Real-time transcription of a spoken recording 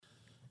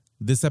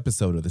This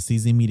episode of the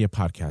CZ Media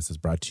Podcast is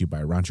brought to you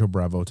by Rancho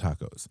Bravo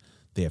Tacos.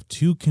 They have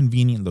two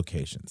convenient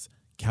locations,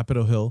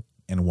 Capitol Hill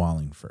and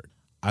Wallingford.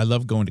 I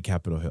love going to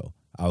Capitol Hill.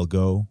 I'll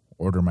go,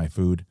 order my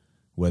food,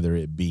 whether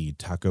it be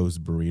tacos,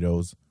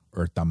 burritos,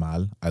 or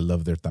tamal. I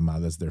love their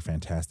tamales. They're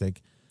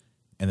fantastic.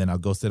 And then I'll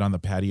go sit on the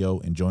patio,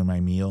 enjoy my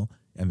meal,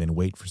 and then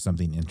wait for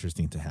something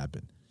interesting to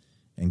happen.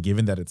 And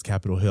given that it's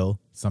Capitol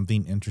Hill,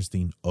 something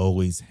interesting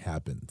always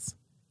happens.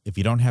 If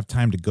you don't have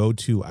time to go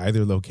to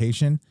either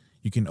location,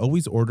 you can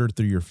always order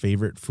through your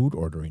favorite food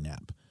ordering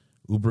app,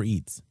 Uber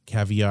Eats,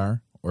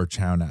 Caviar, or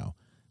Chow Now.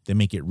 They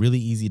make it really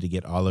easy to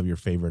get all of your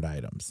favorite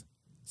items.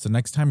 So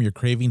next time you're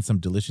craving some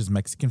delicious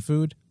Mexican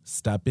food,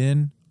 stop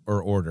in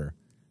or order.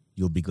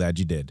 You'll be glad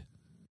you did.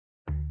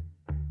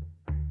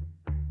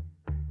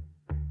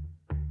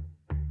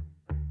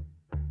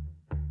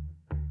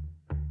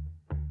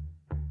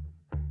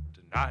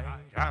 Tonight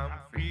I'm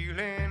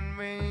feeling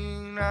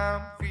mean,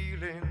 I'm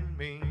feeling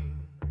mean.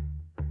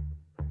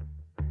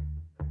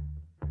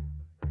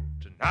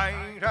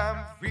 Tonight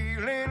I'm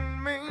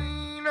feeling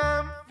mean,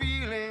 I'm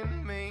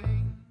feeling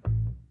mean.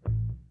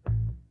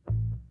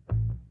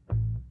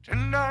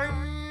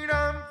 Tonight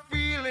I'm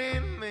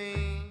feeling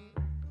mean,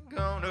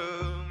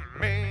 gonna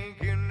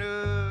make an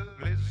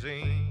ugly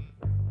scene.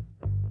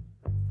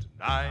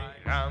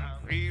 Tonight I'm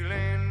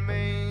feeling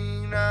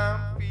mean,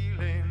 I'm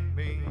feeling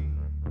mean.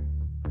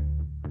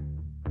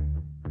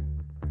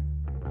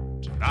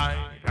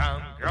 Tonight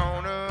I'm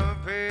gonna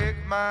pick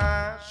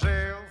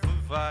myself a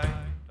fight.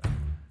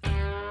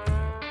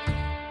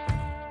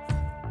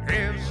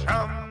 If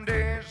some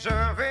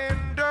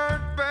deserving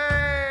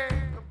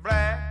dirtbag a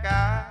black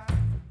eye,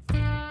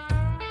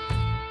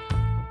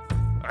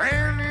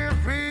 and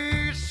if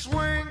he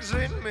swings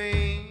at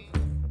me,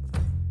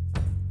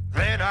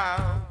 then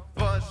I'll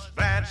bust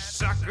that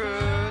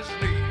sucker's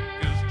knee.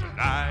 'Cause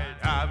tonight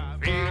I'm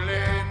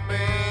feeling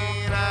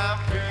mean, I'm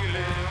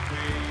feeling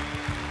mean.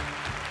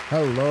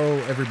 Hello,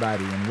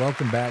 everybody, and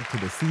welcome back to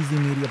the CZ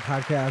Media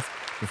Podcast.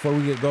 Before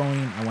we get going,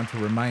 I want to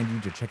remind you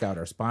to check out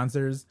our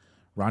sponsors,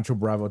 Rancho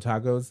Bravo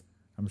Tacos.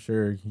 I'm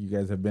sure you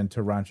guys have been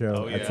to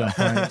Rancho at some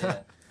point.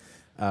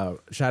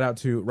 Shout out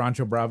to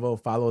Rancho Bravo.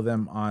 Follow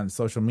them on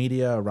social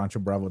media, Rancho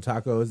Bravo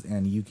Tacos,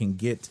 and you can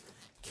get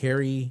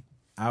carry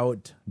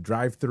out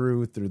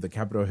drive-through through the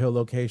Capitol Hill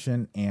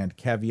location and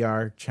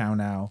Caviar, Chow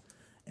Now,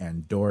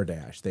 and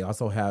DoorDash. They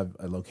also have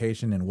a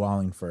location in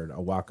Wallingford,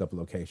 a walk-up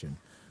location.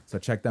 So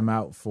check them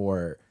out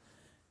for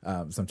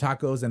some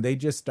tacos, and they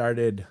just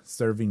started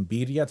serving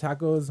birria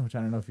tacos, which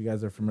I don't know if you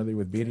guys are familiar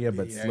with birria,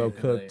 but slow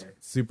cooked,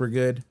 super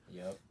good.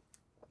 Yep.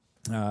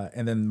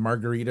 And then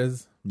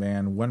margaritas,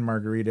 man, one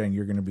margarita and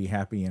you're going to be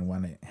happy and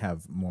want to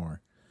have more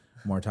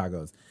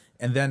tacos.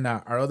 And then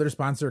our other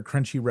sponsor,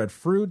 Crunchy Red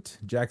Fruit.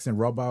 Jackson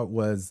Robot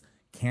was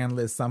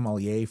canless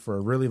sommelier for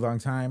a really long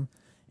time,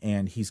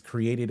 and he's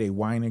created a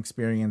wine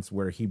experience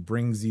where he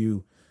brings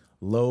you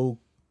low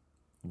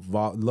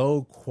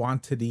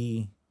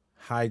quantity,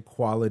 high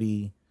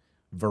quality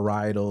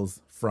varietals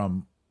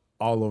from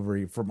all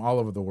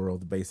over the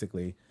world,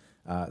 basically.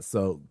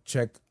 So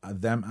check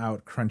them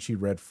out, Crunchy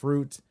Red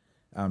Fruit.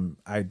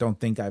 I don't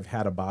think I've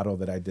had a bottle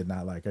that I did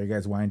not like. Are you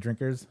guys wine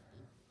drinkers?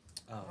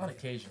 On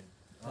occasion.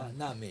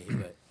 Not me,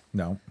 but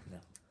No.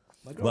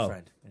 my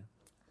girlfriend.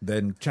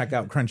 Then check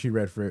out Crunchy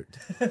Red Fruit.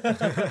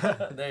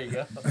 There you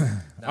go.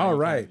 All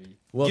right.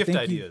 Well, Gift thank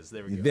ideas. You.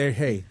 There we go.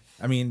 Hey,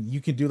 I mean,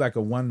 you can do like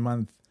a 1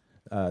 month.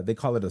 He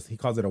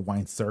calls it a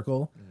wine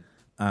circle.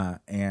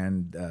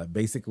 And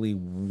basically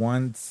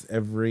once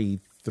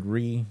every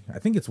I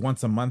think it's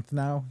once a month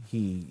now,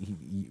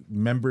 he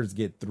members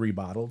get 3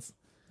 bottles,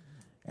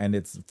 and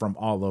it's from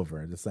all over.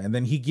 And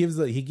then he gives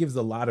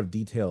a lot of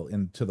detail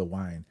into the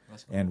wine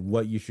and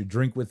what you should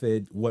drink with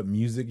it, what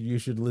music you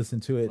should listen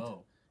to it.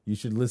 Oh. You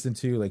should listen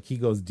to, like, he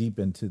goes deep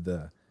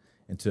into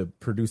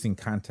producing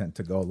content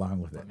to go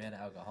along with it. My man,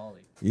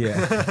 alcoholic.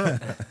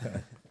 Yeah.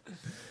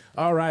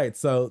 All right.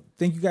 So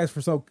thank you guys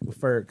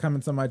for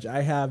coming so much.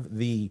 I have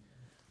the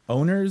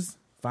founders,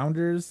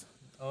 CEOs,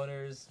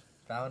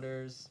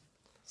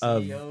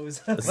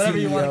 whatever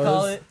you want to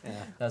call it.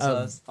 Yeah. That's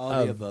us.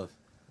 All the above.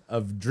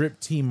 of Drip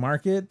Tea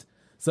Market.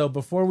 So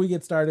before we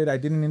get started, I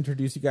didn't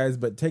introduce you guys,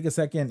 but take a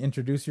second,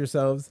 introduce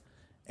yourselves,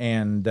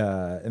 and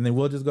then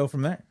we'll just go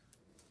from there.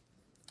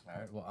 All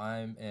right. Well, I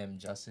am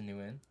Justin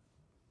Nguyen.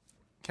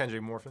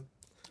 Kendrick Morphin.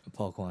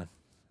 Paul Kwan.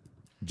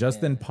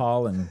 Justin,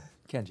 Paul, and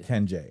Kenji.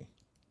 Kenjay.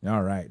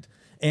 All right.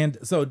 And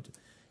so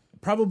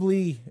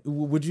probably,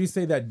 would you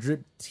say that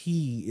Drip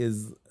Tea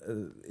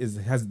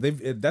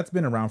that's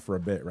been around for a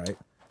bit, right?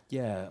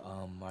 Yeah,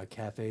 our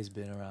cafe's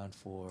been around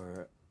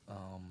for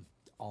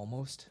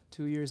almost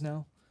 2 years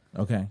now.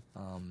 Okay.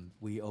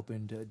 We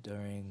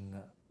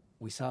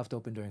soft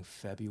opened during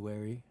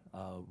February,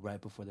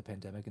 right before the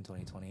pandemic in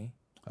 2020.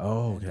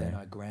 Oh, And okay. then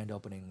our grand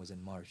opening was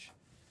in March.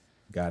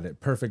 Got it.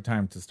 Perfect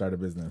time to start a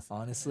business.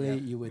 Honestly,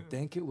 you would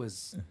think it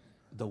was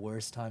the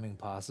worst timing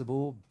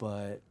possible,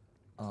 but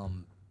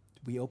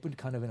we opened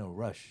kind of in a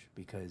rush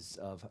because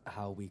of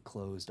how we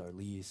closed our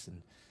lease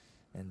and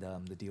and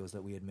the deals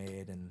that we had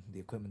made and the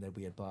equipment that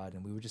we had bought,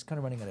 and we were just kind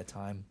of running out of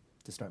time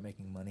to start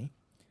making money.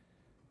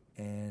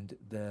 And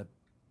the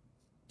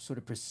sort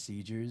of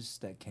procedures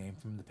that came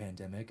from the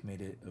pandemic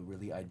made it a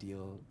really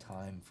ideal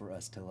time for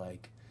us to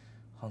like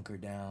hunker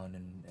down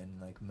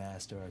and like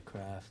master our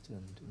craft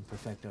and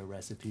perfect our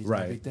recipes Right.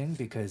 and everything,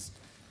 because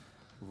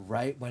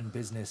right when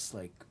business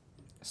like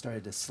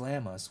started to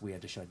slam us, we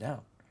had to shut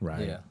down.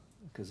 Right. Yeah.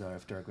 Because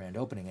after our grand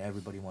opening,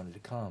 everybody wanted to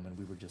come, and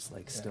we were just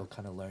like still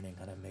kind of learning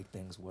how to make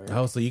things work.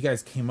 Oh, so you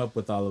guys came up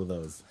with all of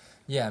those.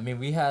 Yeah, I mean,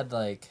 we had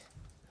like,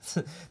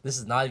 this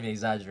is not even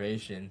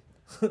exaggeration,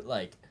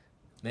 like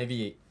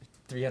maybe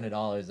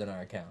 $300 in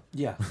our account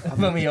Yeah.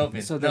 when we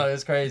opened. So No, it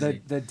was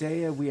crazy. The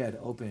day we had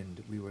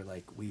opened, we were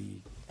like,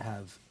 we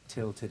have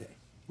till today.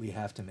 We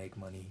have to make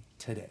money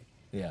today.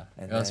 Yeah,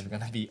 And or else then- we're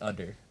gonna be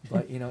under.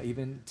 But you know,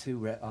 even till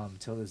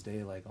this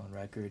day, like on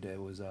record,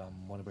 it was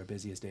one of our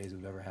busiest days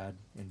we've ever had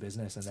in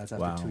business, and that's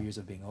after Wow. 2 years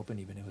of being open.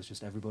 Even it was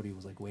just everybody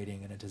was like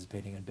waiting and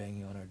anticipating and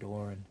banging on our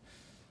door. And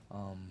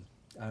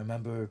I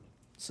remember,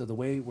 so the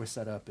way we're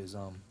set up is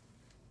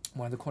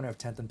we're on the corner of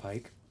 10th and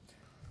Pike,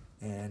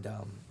 and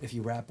if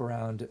you wrap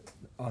around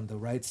on the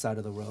right side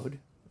of the road,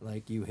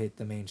 like you hit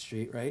the main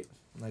street, right,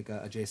 like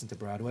adjacent to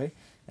Broadway,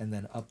 and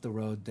then up the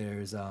road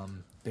there's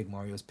Big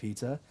Mario's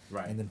Pizza,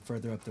 Right. and then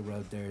further up the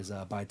road there's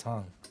Bai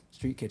Tong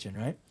Street Kitchen,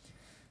 right?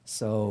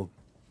 So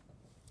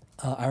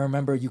I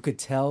remember you could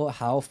tell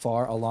how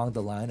far along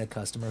the line a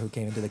customer who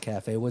came into the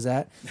cafe was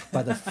at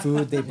by the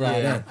food they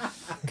brought Yeah. in,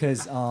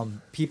 because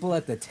people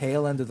at the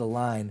tail end of the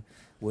line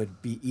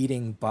would be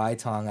eating Bai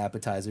Tong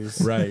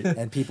appetizers, Right.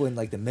 and people in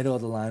like the middle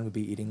of the line would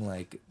be eating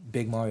like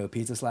Big Mario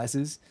pizza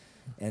slices,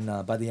 and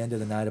by the end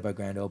of the night of our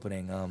grand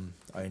opening,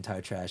 our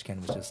entire trash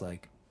can was just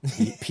like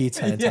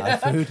pizza and Thai Yeah.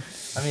 food.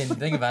 I mean,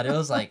 think about it. It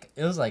was like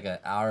an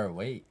hour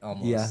wait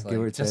almost. Yeah, like,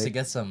 give or just to take.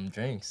 get some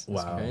drinks.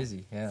 It's Wow.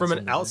 crazy. Yeah. From it's an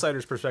amazing.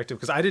 outsider's perspective,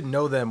 because I didn't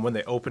know them when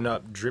they opened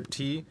up Drip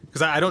Tea,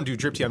 because I don't do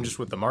Drip Tea, I'm just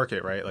with the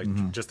market, right?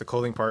 Like just the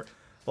clothing part.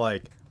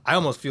 Like I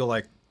almost feel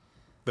like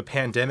the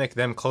pandemic,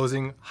 them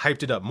closing,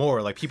 hyped it up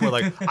more. Like people are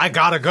like, I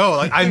gotta go.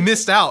 Like I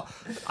missed out.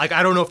 Like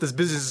I don't know if this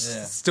business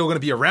Yeah. is still gonna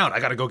be around. I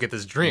gotta go get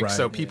this drink. Right.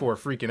 So people were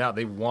freaking out.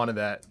 They wanted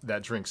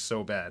that drink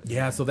so bad.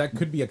 Yeah, so that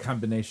could be a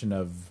combination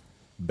of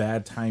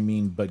bad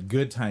timing but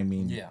good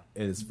timing Yeah.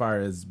 as far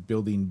as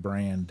building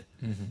brand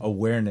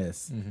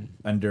awareness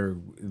under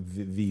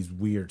these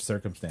weird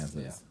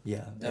circumstances. Yeah.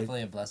 Yeah,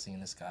 Definitely a blessing in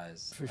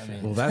disguise. For I sure.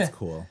 mean, Well, that's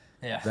cool.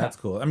 Yeah. That's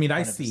cool. I mean,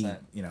 I see,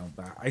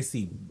 100%. I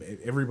see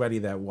everybody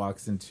that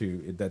walks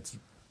into that's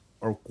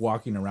or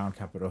walking around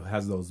Capitol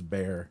has those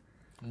bear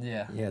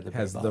yeah. yeah, the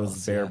has big those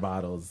bottles, bear yeah.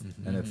 bottles,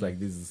 and it's like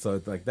these. So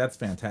it's like that's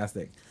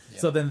fantastic. Yeah.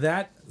 So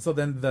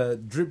then the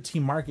drip tea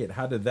market,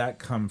 how did that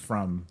come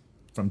from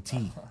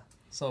tea?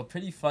 So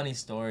pretty funny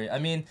story. I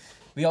mean,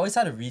 we always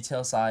had a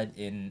retail side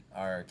in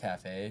our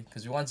cafe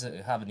because we wanted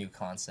to have a new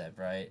concept,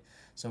 right?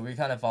 So we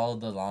kind of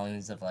followed the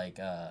lines of like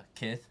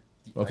Kith.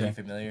 Are Okay. you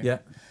familiar? Yeah.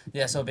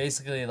 Yeah. So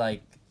basically,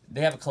 like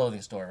they have a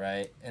clothing store,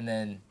 right? And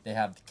then they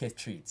have Kith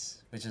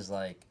Treats, which is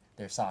like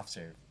their soft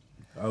serve.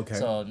 Okay.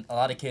 So a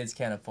lot of kids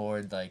can't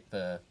afford like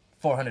the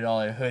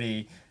 $400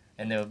 hoodie,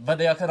 but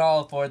they can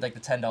all afford like the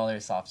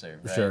 $10 soft serve,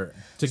 right? Sure.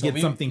 To So get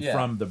we- something yeah.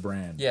 from the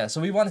brand. Yeah, so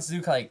we wanted to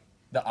do like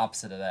the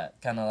opposite of that.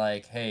 Kind of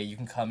like, hey, you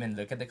can come and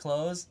look at the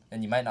clothes,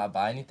 and you might not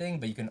buy anything,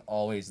 but you can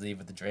always leave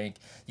with a drink.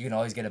 You can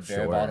always get a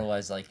beer Sure. bottle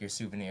as like your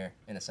souvenir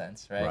in a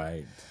sense, right?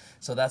 Right.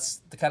 So that's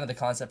the kind of the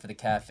concept for the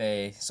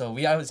cafe. So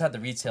we always had the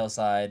retail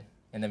side,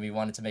 and then we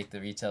wanted to make the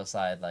retail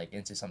side like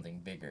into something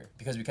bigger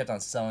because we kept on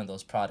selling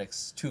those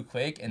products too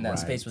quick, and that Right.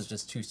 space was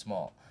just too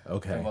small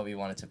Okay. for what we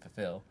wanted to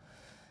fulfill.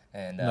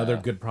 And Another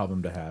good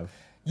problem to have.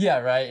 yeah,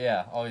 right.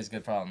 Yeah, always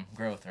good problem.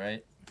 Growth,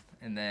 right?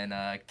 And then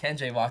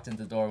Kenjay walked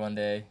into the door one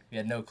day. We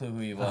had no clue who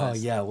he was. Oh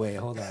yeah, wait,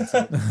 hold on.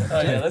 So,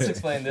 Oh yeah, let's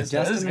explain this.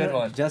 This is a good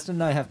one. Justin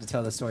and I have to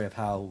tell the story of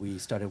how we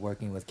started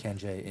working with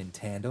Kenjay in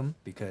tandem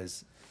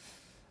because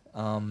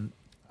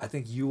I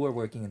think you were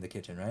working in the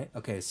kitchen, right?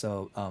 Okay,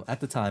 so at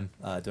the time,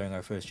 during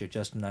our first year,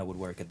 Justin and I would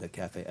work at the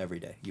cafe every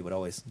day. You would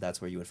always,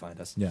 that's where you would find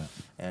us. Yeah.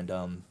 And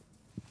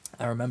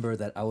I remember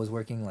that I was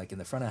working like in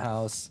the front of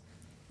house,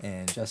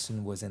 and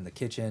Justin was in the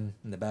kitchen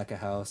in the back of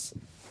house,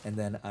 and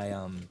then I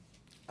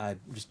kind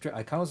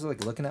of was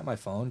like looking at my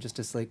phone just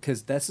to like,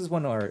 cause this is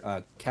when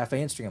our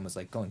cafe Instagram was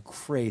like going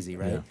crazy,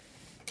 right?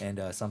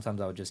 And sometimes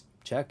I would just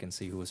check and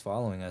see who was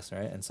following us,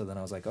 right? And so then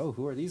I was like, oh,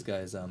 who are these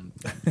guys?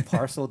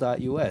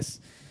 Parcel.us.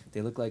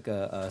 They look like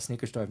a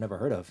sneaker store I've never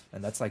heard of,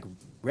 and that's like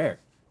rare.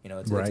 You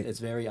know, Right. it's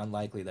very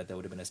unlikely that there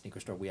would have been a sneaker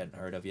store we hadn't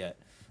heard of yet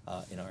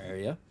in our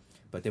area,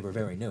 but they were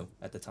very new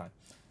at the time.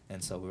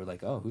 And so we were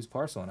like, oh, who's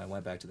Parcel? And I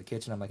went back to the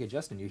kitchen. I'm like, hey,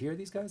 Justin, you hear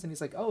these guys? And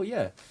he's like, oh,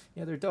 yeah,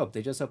 they're dope.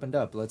 They just opened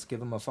up. Let's give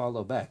them a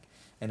follow back.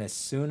 And as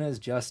soon as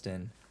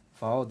Justin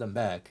followed them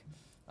back,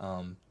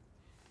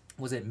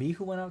 was it me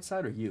who went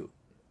outside or you?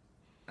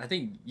 I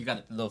think you got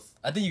it.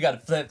 I think you got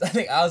it flipped. I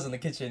think I was in the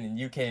kitchen and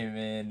you came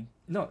in.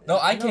 No,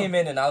 I came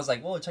in and I was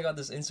like, "Whoa, check out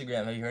this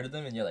Instagram. Have you heard of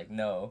them?" And you're like,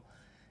 "No."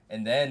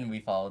 And then we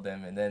followed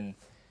them, and then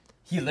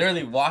He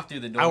literally walked through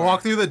the door. I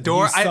walked through the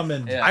door. You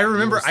summoned- Yeah. I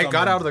remember you were I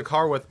got out of summoned. the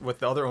car with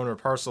the other owner of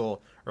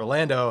Parcel,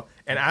 Orlando,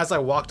 and as I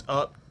walked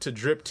up to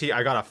Drip Tea,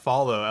 I got a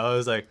follow. I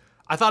was like,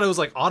 I thought it was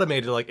like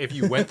automated. Like if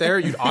you went there,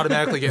 you'd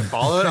automatically get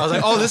followed. I was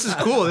like, oh, this is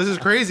cool. This is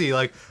crazy.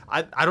 Like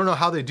I don't know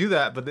how they do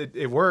that, but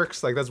it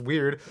works. Like that's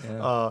weird.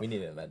 Yeah. We need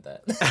to invent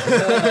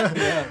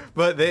that.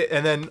 But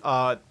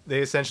they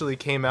essentially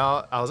came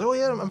out. I was like, oh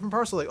yeah, I'm from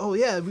Parcel. Like, oh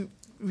yeah,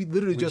 we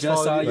literally just just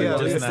followed saw you. you Yeah, on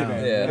just yeah. now.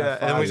 Instagram. Yeah. Yeah,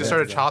 and then we just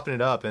started Yeah. chopping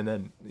it up, and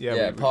then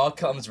Yeah, Paul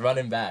comes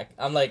running back.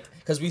 I'm like,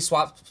 because we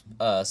swapped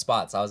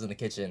spots. I was in the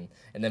kitchen,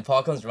 and then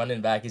Paul comes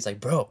running back. He's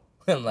like, bro.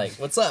 I'm like,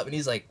 what's up? And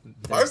he's like,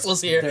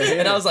 Parcel's here. They're here.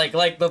 And I was like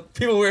the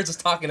people we were just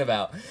talking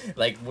about,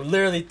 like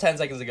literally 10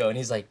 seconds ago. And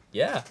he's like,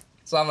 yeah.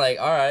 So I'm like,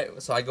 all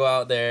right. So I go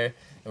out there,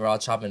 and we're all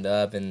chopping it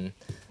up, and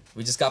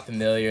we just got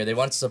familiar. They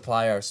wanted to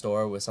supply our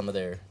store with some of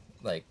their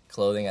like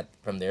clothing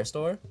from their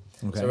store.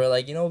 Okay. So we're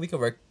like, we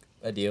could work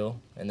a deal.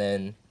 And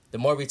then the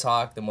more we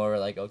talk, the more we're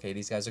like, okay,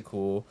 these guys are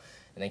cool.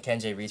 And then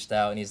Kenjay reached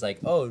out and he's like,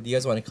 oh, do you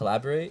guys want to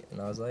collaborate? And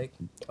I was like,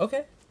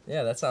 okay,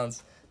 yeah, that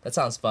sounds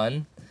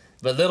fun.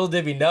 But little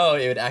did we know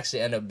it would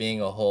actually end up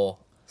being a whole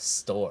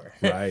store.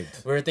 Right.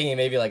 We were thinking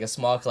maybe like a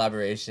small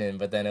collaboration,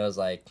 but then it was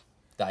like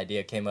the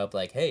idea came up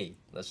like, hey,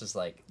 let's just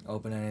like,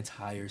 Open an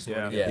entire store.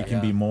 Yeah. together. It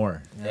can be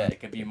more. yeah, it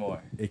could be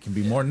more. It can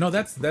be more. No,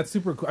 that's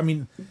super cool. I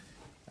mean,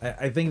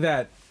 I think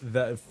that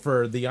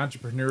for the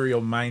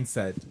entrepreneurial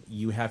mindset,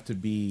 you have to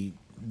be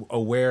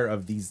aware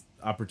of these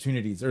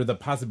opportunities or the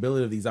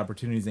possibility of these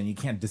opportunities, and you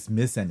can't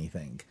dismiss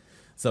anything.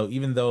 So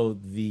even though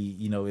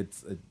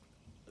it's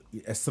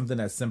something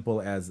as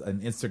simple as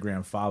an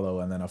Instagram follow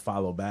and then a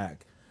follow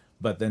back,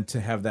 but then to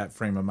have that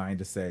frame of mind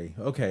to say,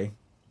 okay,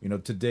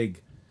 to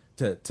dig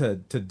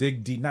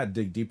deep, not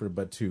dig deeper,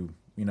 but to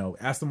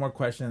ask them more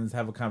questions,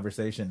 have a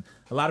conversation.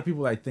 A lot of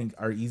people I think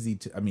are easy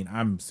to. I mean,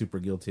 I'm super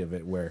guilty of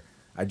it where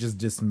I just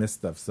dismiss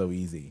stuff so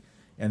easy,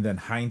 and then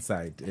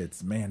hindsight,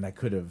 it's man, I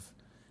could have.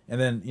 And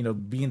then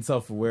being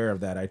self-aware of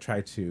that, I try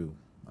to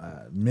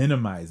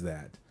minimize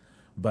that.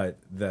 But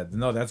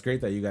that's great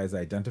that you guys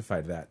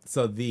identified that.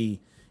 So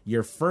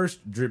your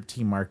first Drip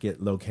Tea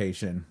Market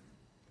location,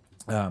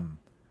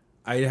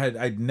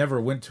 I never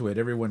went to it.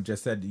 Everyone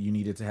just said you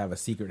needed to have a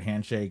secret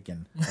handshake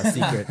and a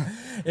secret.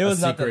 It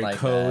was a nothing secret like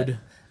code. that.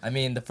 I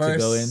mean, the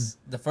go in?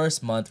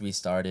 first month we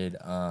started,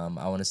 I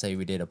want to say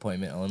we did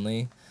appointment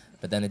only,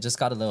 but then it just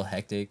got a little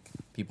hectic.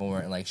 People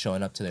weren't like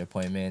showing up to their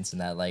appointments,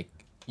 and that like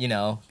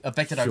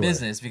affected our Sure.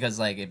 business because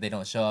like if they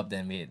don't show up,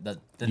 then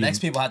the next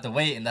people have to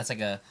wait, and that's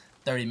like a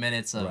 30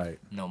 minutes of Right.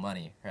 no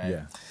money, right?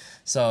 Yeah.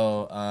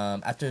 So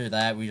after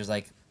that, we just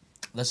like,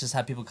 let's just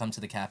have people come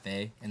to the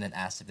cafe and then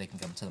ask if they can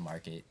come to the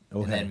market,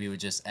 Okay. and then we would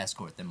just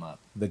escort them up.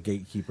 The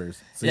gatekeepers.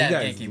 So Yeah, you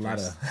guys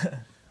gatekeepers. a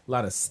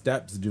lot of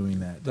steps doing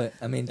that. But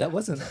I mean, that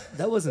wasn't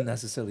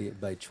necessarily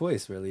by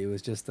choice, really. It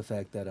was just the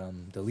fact that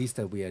the lease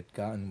that we had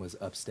gotten was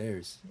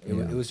upstairs. It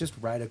Yeah. was just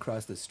right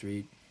across the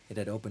street. It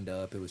had opened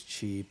up. It was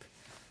cheap.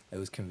 It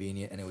was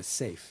convenient, and it was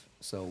safe.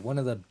 So one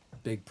of the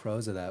big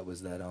pros of that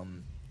was that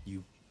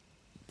you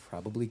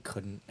probably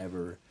couldn't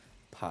ever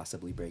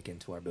possibly break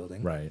into our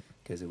building, Right.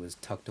 Because it was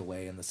tucked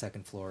away on the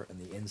second floor in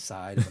the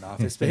inside of an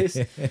office space.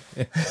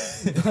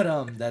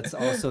 But that's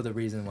also the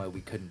reason why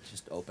we couldn't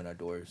just open our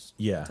doors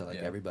Yeah. to like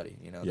Yeah. everybody.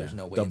 Yeah. There's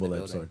no way Double-edged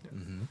in the sword.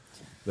 building.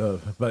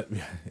 Mhm. But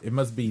it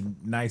must be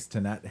nice to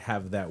not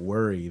have that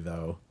worry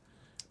though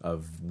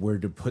of where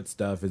to put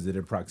stuff. Is it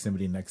in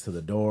proximity next to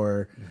the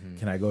door?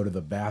 Can I go to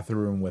the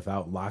bathroom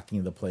without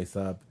locking the place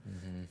up?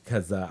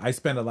 Because I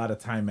spend a lot of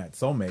time at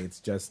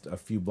Soulmates just a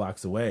few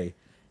blocks away,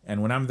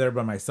 and when I'm there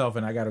by myself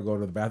and I got to go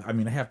to the bathroom, I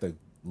mean I have to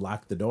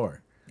lock the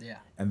door. Yeah.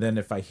 And then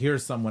if I hear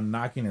someone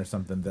knocking or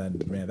something,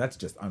 then man, that's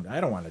just I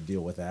don't want to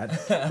deal with that.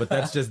 But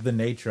that's just the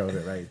nature of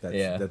it, right?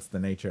 That's the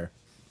nature.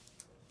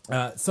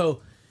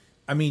 So,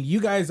 I mean, you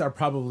guys are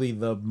probably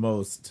the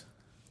most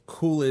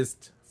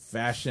coolest,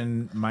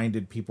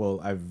 fashion-minded people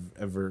I've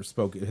ever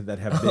spoken that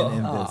have been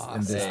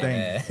in this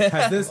thing.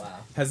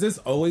 Has this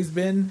always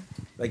been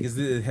like?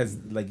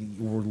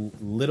 Were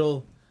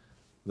little,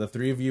 the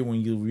three of you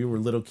when you were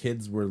little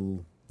kids were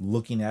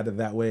looking at it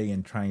that way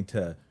and trying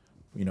to,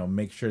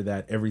 make sure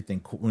that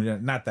everything,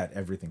 not that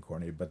everything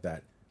coordinated, but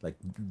that like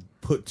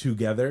put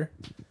together.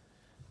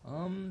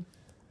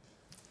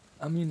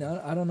 I mean,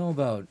 I don't know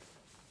about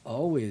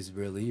always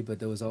really, but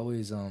there was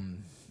always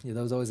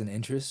there was always an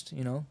interest,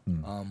 I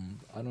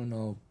don't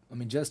know. I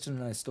mean, Justin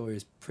and I's story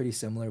is pretty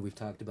similar. We've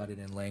talked about it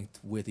in length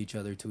with each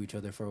other, to each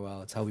other for a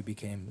while. It's how we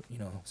became,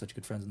 such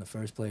good friends in the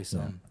first place.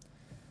 Yeah.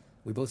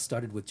 We both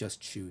started with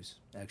just shoes,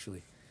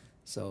 actually.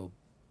 So,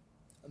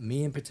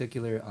 me in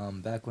particular,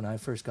 back when I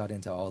first got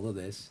into all of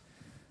this,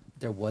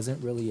 there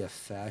wasn't really a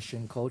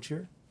fashion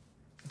culture.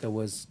 There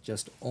was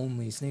just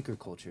only sneaker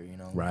culture,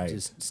 Right.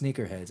 Just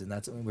sneakerheads.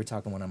 And we're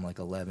talking when I'm like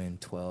 11,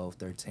 12,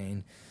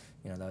 13.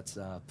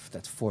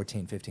 That's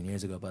 14, 15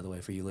 years ago, by the way,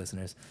 for you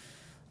listeners.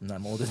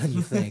 I'm older than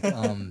you think.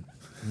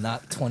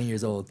 Not 20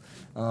 years old.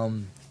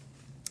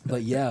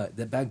 But yeah,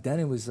 back then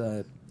it was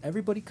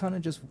everybody kind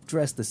of just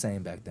dressed the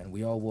same back then.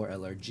 We all wore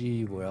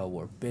LRG, we all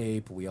wore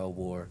Bape, we all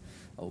wore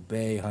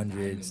Obey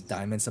hundreds,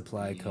 Diamond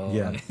Supply Co.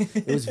 Yeah.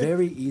 It was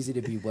very easy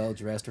to be well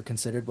dressed or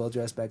considered well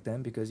dressed back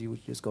then because you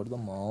would just go to the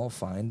mall,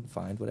 find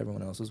what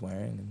everyone else was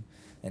wearing,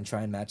 and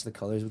try and match the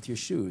colors with your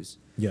shoes.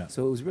 Yeah.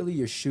 So it was really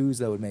your shoes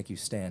that would make you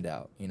stand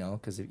out,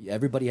 because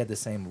everybody had the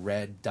same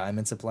red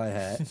Diamond Supply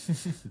hat,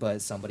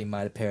 but somebody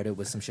might have paired it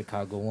with some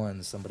Chicago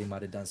ones. Somebody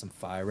might have done some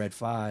Fire Red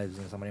 5s,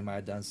 and somebody might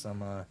have done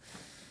some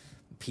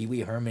Pee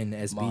Wee Herman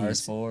SBs.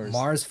 Mars 4s.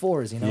 Mars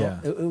 4s, Yeah.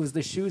 It was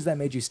the shoes that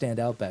made you stand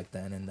out back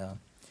then, and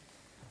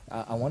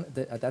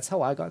that's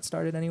how I got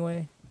started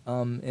anyway.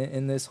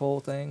 In this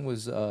whole thing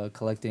was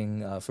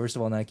collecting first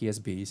of all Nike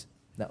SBs.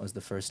 That was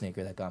the first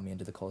sneaker that got me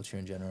into the culture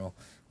in general.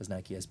 Was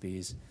Nike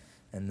SBs,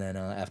 and then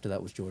after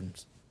that was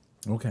Jordans,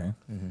 Okay.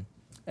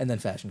 and then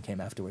fashion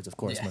came afterwards. Of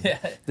course, Yeah.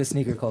 when the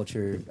sneaker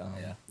culture.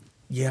 Yeah.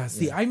 Yeah,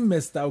 see, I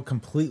missed out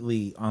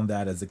completely on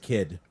that as a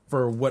kid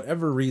for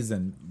whatever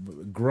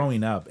reason.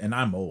 Growing up, and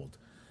I'm old,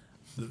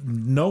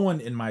 no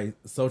one in my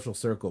social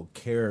circle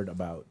cared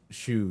about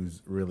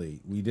shoes. Really,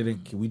 we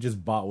didn't. We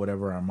just bought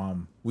whatever our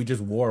mom. We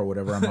just wore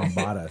whatever our mom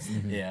bought us.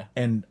 Yeah.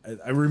 And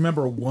I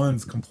remember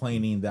once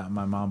complaining that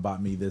my mom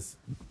bought me this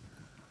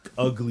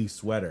ugly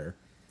sweater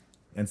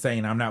and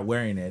saying I'm not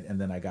wearing it, and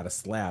then I got a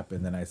slap,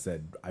 and then I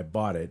said I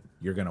bought it.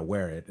 You're gonna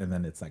wear it, and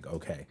then it's like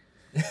okay.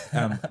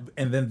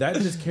 And then that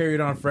just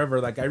carried on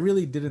forever. Like I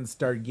really didn't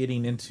start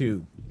getting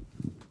into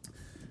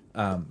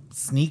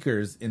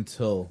sneakers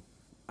until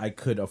I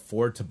could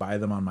afford to buy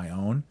them on my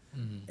own.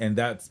 And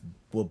that's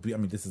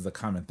this is a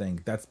common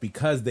thing. That's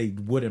because they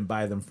wouldn't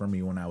buy them for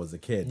me when I was a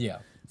kid. Yeah.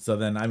 So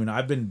then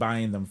I've been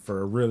buying them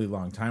for a really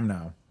long time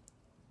now.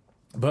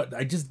 But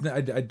I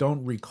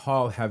don't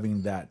recall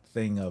having that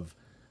thing of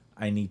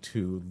I need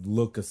to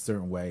look a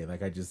certain way.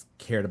 Like I just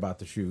cared about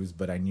the shoes,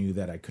 but I knew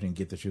that I couldn't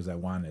get the shoes I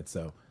wanted.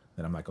 So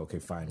then I'm like, okay,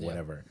 fine,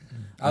 whatever.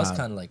 I was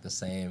kind of like the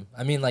same.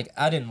 I mean, like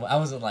I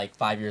wasn't like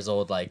 5 years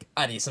old. Like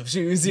I need some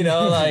shoes,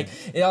 like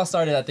it all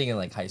started I think in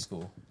like high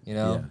school,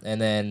 Yeah.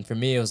 And then for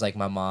me it was like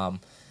my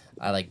mom.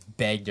 I like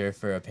begged her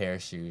for a pair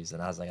of shoes,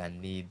 and I was like, I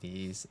need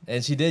these,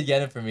 and she did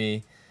get it for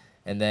me.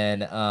 And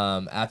then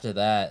after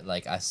that,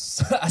 like I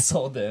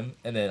sold them,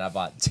 and then I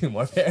bought 2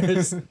 more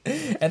pairs,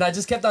 and I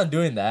just kept on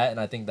doing that, and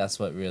I think that's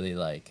what really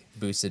like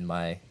boosted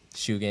my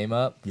shoe game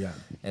up. Yeah.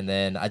 And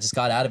then I just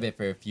got out of it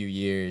for a few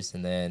years,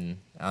 and then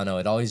I don't know,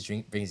 it always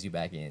brings you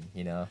back in,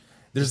 There's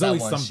Just that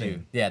always one something.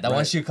 shoe. Yeah, that right?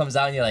 one shoe comes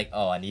out and you're like,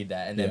 oh, I need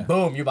that, and then Yeah.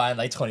 boom, you're buying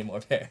like 20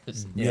 more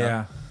pairs. you know?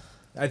 Yeah.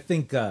 I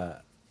think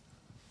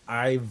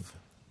I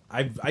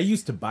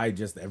used to buy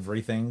just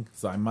everything,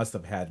 so I must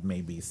have had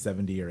maybe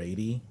 70 or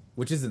 80,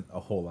 which isn't a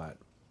whole lot,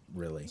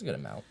 really. It's a good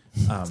amount.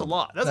 That's a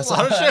lot. That's a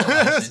lot of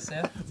shit.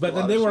 Yeah. But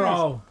then lot they of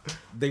were shoes.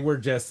 they were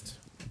just,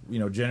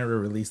 general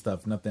release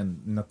stuff,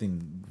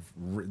 nothing,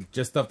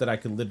 just stuff that I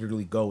could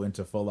literally go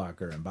into Foot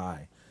Locker and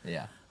buy.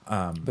 Yeah.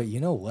 But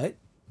you know what?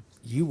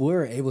 You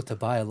were able to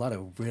buy a lot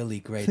of really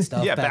great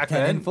stuff Yeah, back back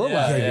then in then. Foot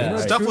Yeah, Locker. yeah.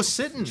 Right. Stuff was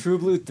sitting. True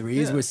Blue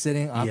 3s Yeah. were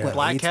sitting, Aqua Yeah. 8s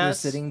Black were Cats,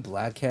 sitting,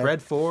 Black Cat.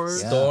 Red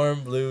 4s. Yeah.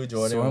 Storm Blue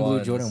Jordan Storm Blue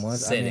 1s. Jordan 1s. I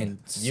Sitting.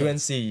 mean,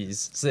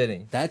 UNC's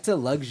sitting. That's a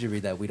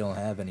luxury that we don't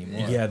have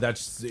anymore. Yeah,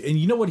 and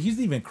you know what? He's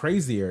even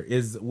crazier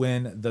is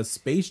when the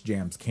Space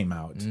Jams came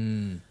out,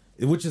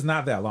 which is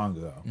not that long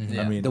ago.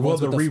 Yeah. I mean, The well,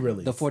 ones the with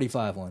re-release, the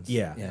 45 ones.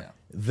 Yeah. Yeah.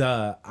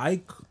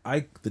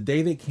 The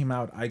day they came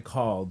out, I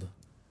called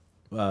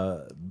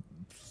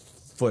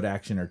Foot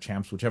Action or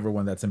Champs, whichever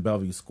one that's in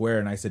Bellevue Square,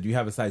 and I said, "Do you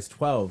have a size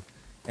 12?"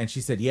 And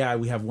she said, "Yeah,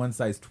 we have one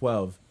size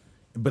 12."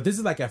 But this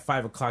is like at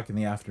 5:00 in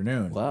the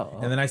afternoon. Wow.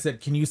 And then I said,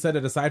 "Can you set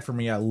it aside for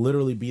me? I'll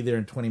literally be there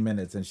in 20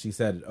 minutes." And she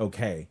said,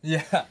 "Okay."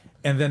 Yeah.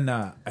 And then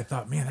I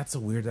thought, man, that's so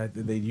weird.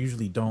 They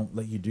usually don't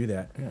let you do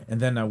that. Yeah. And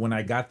then when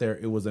I got there,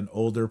 it was an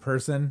older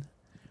person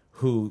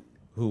who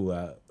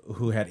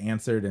had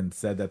answered and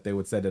said that they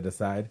would set it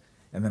aside.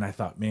 And then I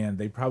thought, man,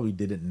 they probably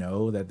didn't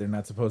know that they're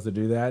not supposed to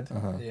do that.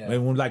 Yeah.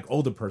 And when like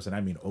older person, I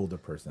mean older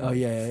person. Oh, like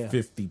yeah.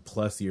 50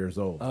 plus years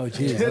old. Oh,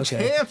 geez. The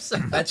Okay. champs.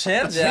 At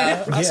Champs,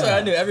 yeah. I swear Yeah.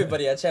 I knew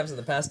everybody at Champs in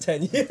the past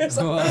 10 years.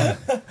 Wow.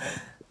 But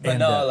And,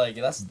 no, like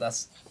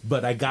that's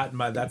But I got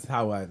that's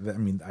how I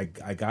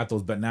got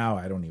those. But now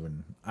I don't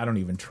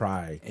even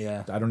try.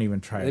 Yeah. I don't even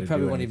try They to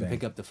probably do won't anything. even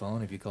pick up the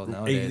phone if you called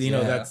nowadays. You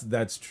know, Yeah.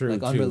 that's true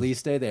like on too.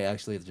 release day, they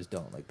actually just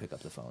don't like pick up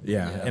the phone.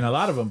 Yeah. Yeah. And a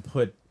lot of them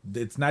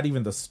it's not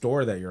even the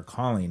store that you're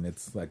calling.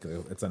 It's like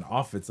it's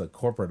a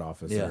corporate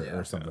office Yeah.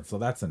 or something. So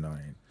that's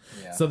annoying.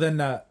 Yeah. So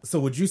then, so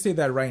would you say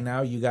that right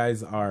now you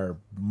guys are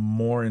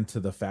more into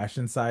the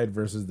fashion side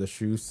versus the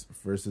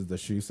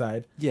shoe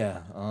side?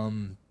 Yeah.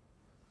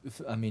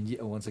 I mean,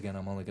 once again,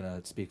 I'm only gonna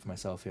speak for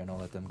myself here, and I'll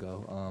let them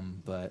go.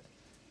 But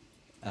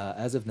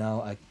as of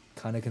now, I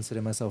kind of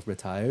consider myself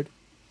retired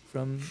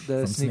from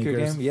the From sneaker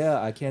sneakers? game.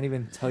 Yeah, I can't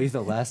even tell you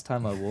the last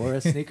time I wore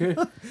a sneaker.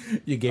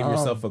 You gave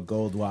yourself a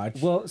gold watch.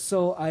 Well,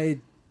 so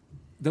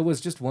there was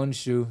just one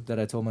shoe that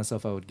I told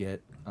myself I would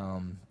get,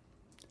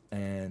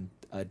 and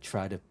I'd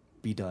try to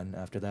be done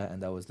after that,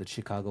 and that was the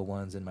Chicago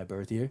ones in my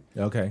birth year.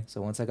 Okay.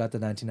 So once I got the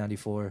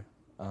 1994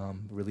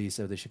 release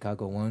of the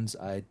Chicago ones,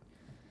 I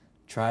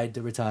tried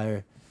to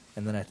retire,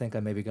 and then I think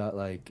I maybe got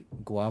like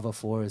Guava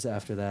 4s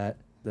after that,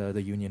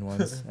 the Union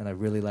ones, and I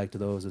really liked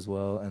those as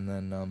well. And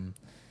then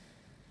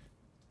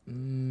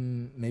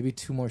maybe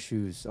 2 more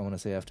shoes I want to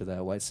say after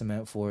that. White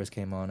Cement 4s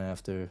came on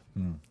after.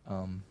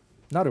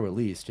 Not a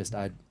release, just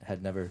I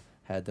had never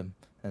had them,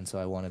 and so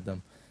I wanted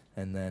them.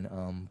 And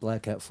then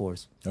Black Cat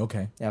 4s.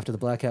 Okay. After the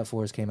Black Cat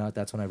 4s came out,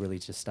 that's when I really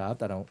just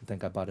stopped. I don't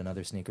think I bought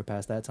another sneaker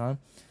past that time.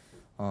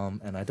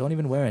 And I don't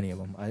even wear any of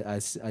them. I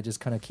just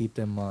kind of keep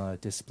them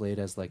displayed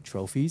as like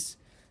trophies,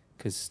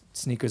 because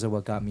sneakers are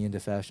what got me into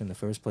fashion in the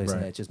first place,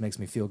 and Right. it just makes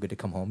me feel good to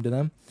come home to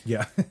them.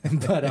 Yeah.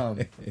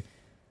 But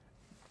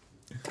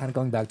kind of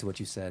going back to what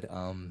you said,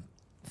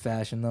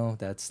 fashion though,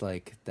 that's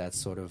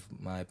sort of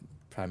my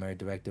primary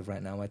directive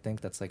right now. I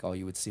think that's like all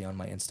you would see on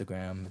my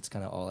Instagram. It's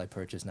kind of all I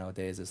purchase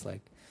nowadays is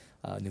like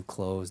new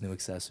clothes, new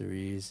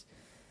accessories,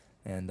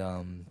 and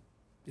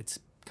it's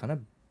kind of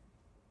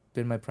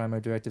been my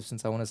primary directive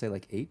since I want to say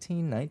like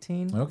 18,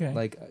 19. Okay.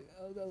 Like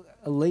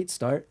a late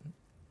start,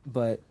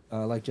 but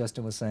like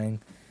Justin was saying,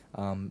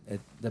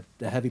 the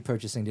heavy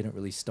purchasing didn't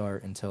really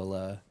start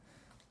until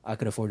I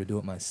could afford to do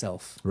it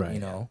myself. Right. You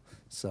know,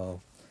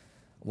 so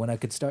when I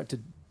could start to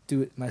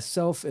do it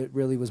myself, it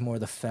really was more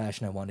the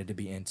fashion I wanted to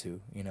be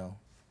into. You know,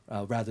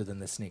 rather than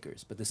the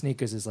sneakers. But the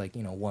sneakers is like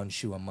 1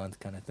 shoe a month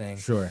kind of thing.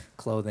 Sure.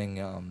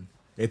 Clothing.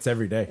 It's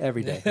every day.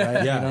 Every day,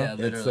 right? Yeah. You know? Yeah,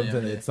 It's literally something.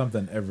 every day. It's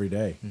something every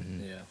day.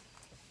 Yeah.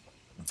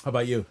 How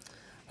about you?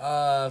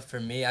 For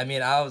me, I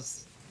mean, I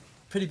was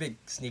pretty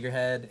big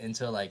sneakerhead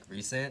until like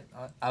recent,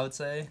 I would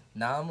say.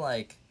 Now I'm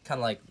like kind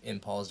of like in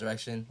Paul's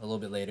direction a little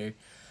bit later.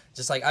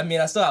 Just like, I mean,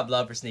 I still have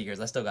love for sneakers.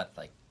 I still got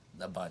like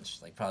a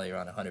bunch, like probably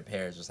around 100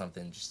 pairs or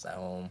something just at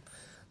home.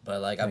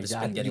 But like I've just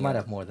been getting. You might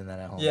have more than that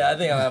at home. Yeah, I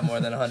think I have more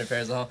than 100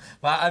 pairs at home.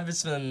 But I've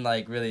just been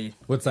like really.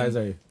 What size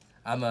are you?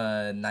 I'm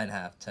a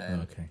 9.5,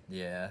 10. Okay.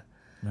 Yeah.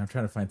 I'm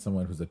trying to find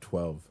someone who's a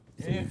 12.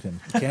 So Yeah. you can.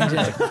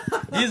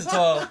 He's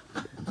 12.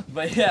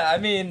 But yeah, I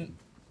mean,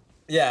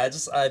 yeah,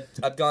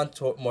 I've gone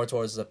more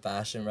towards the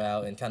fashion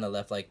route and kind of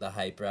left like the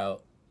hype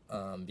route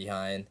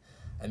behind.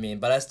 I mean,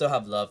 but I still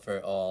have love for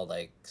all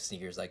like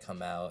sneakers that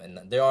come out, and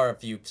there are a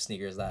few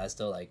sneakers that I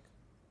still like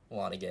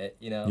want to get,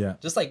 Yeah.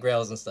 just like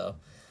Grails and stuff.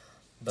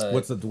 But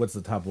What's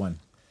the top one?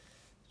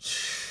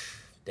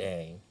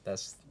 dang,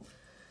 that's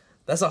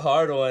a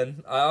hard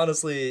one. I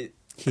honestly,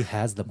 He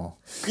has them all.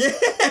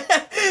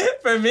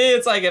 for me,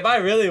 it's like if I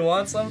really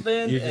want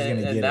something, You're just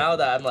gonna and get now it.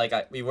 that I'm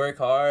like we work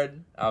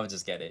hard, I would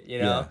just get it,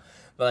 Yeah.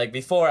 But like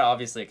before,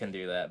 obviously I couldn't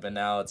do that. But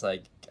now it's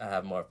like I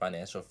have more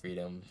financial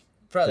freedom.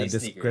 For at That least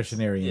sneakers.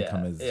 discretionary Yeah,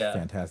 income is yeah,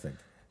 fantastic.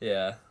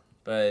 Yeah,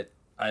 but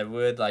I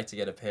would like to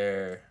get a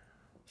pair.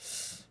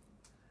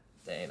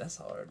 Dang, that's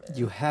hard, man.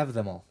 You have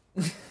them all.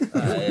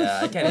 Yeah,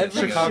 I can't. even think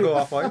of- Chicago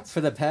Off-Whites.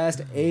 For the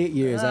past 8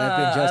 years, I've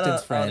been Justin's I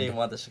don't friend. even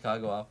want the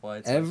Chicago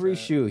Off-Whites. Every like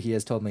that. shoe he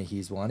has told me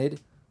he's wanted,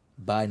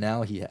 by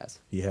now he has.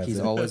 He has He's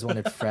it. always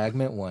wanted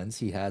fragment ones.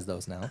 He has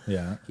those now.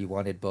 Yeah. He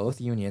wanted both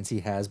unions. He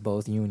has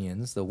both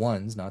unions, the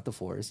ones, not the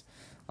 4s.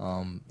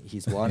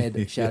 He's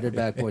wanted shattered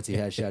backboards. He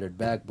has shattered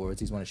backboards.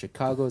 He's wanted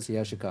Chicago's. He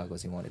has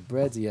Chicago's. He wanted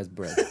breads. He has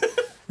breads.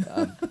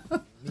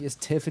 He has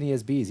Tiffany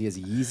SBs. He has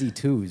Yeezy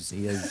 2s.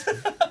 He has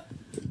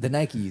the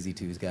Nike Yeezy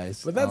 2s,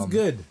 guys. But that's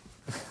good.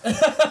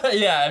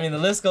 Yeah, I mean the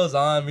list goes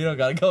on. We don't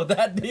gotta go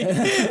that deep.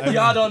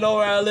 Y'all don't know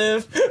where I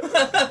live.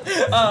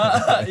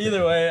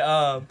 Either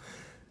way,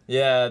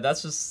 yeah,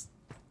 that's just.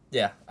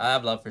 Yeah, I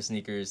have love for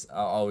sneakers. I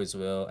always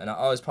will, and I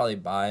always probably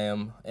buy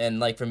them. And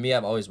like for me,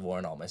 I've always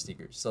worn all my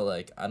sneakers. So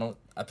like I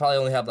probably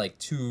only have like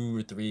 2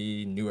 or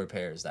 3 newer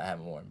pairs that I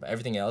haven't worn, but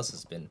everything else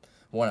has been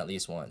worn at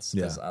least once.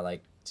 Because Yeah. I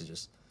like to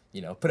just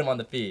put them on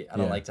the feet. I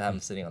don't Yeah. like to have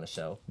them sitting on a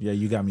shelf. Yeah,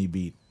 you got me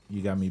beat.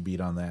 You got me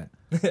beat on that.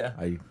 Yeah,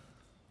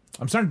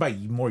 I'm starting to buy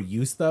more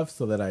used stuff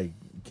so that I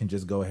can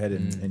just go ahead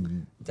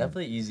and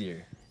definitely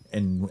easier.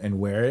 and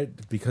wear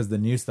it, because the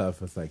new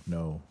stuff is like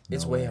no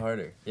It's way. way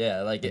harder.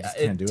 Yeah, like just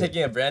can't do it.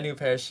 taking a brand new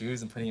pair of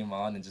shoes and putting them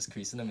on and just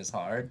creasing them is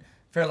hard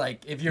for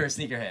like if you're a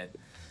sneakerhead.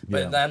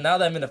 But Yeah. now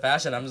that I'm into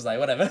fashion, I'm just like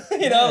whatever.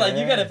 Like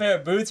you get a pair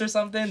of boots or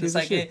something. Shoes It's are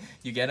like shoe. hey,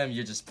 you get them,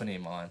 you're just putting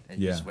them on and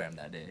you Yeah. just wear them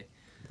that day.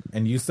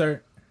 And you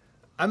start.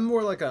 I'm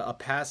more like a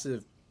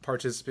passive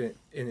participant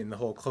in the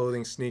whole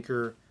clothing,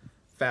 sneaker,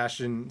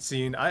 fashion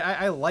scene.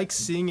 I like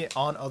seeing it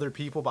on other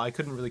people, but I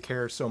couldn't really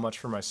care so much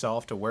for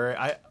myself to wear it.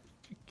 I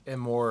am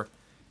more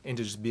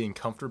into just being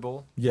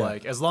comfortable. Yeah.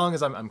 Like as long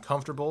as I'm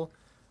comfortable,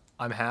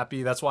 I'm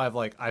happy. That's why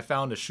I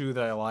found a shoe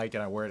that I like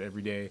and I wear it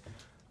every day.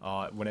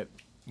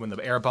 When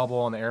the air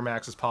bubble and the Air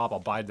Maxes pop, I'll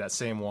buy that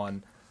same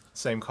one,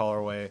 same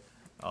colorway.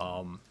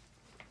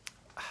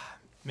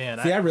 Man,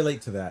 See, I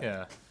relate to that.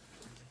 yeah.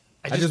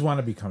 I just want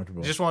to be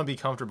comfortable. I just want to be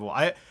comfortable.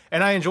 I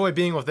enjoy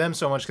being with them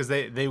so much because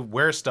they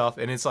wear stuff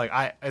and it's like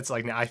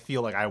I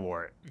feel like I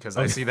wore it because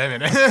I see them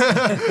in it.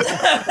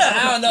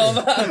 I don't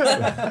know about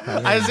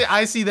that.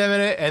 I see them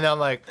in it and I'm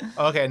like,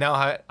 okay,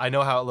 now I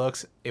know how it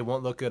looks. It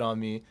won't look good on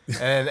me.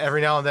 And every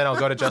now and then I'll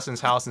go to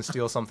Justin's house and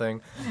steal something.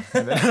 He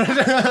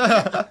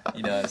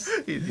does.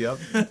 Yep.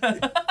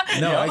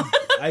 No,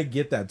 I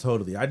get that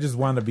totally. I just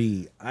want to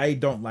be. I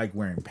don't like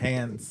wearing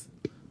pants.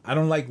 I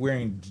don't like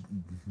wearing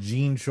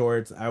jean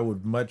shorts. I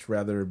would much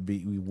rather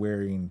be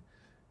wearing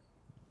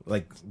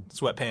like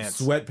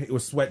Sweatpants,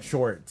 with sweat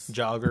shorts.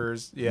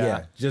 joggers.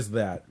 Yeah. Just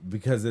that,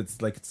 because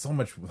it's like it's so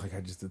much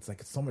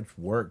it's so much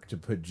work to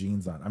put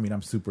jeans on. I mean,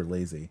 I'm super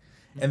lazy.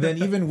 And then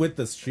even with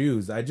the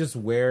shoes, I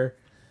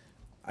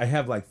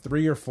have like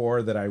 3 or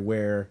 4 that I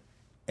wear,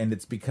 and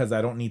it's because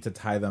I don't need to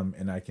tie them,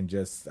 and I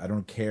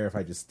don't care if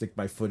I just stick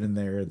my foot in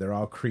there. They're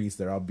all creased.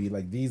 They're all beat.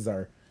 Like these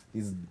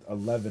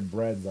 11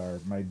 breads are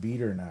my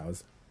beater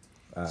nows.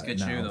 It's a good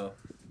now. shoe though.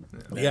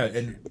 Yeah,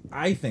 and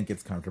I think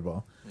it's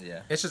comfortable.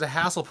 Yeah. It's just a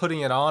hassle putting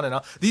it on and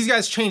off. These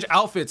guys change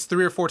outfits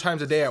 3 or 4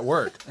 times a day at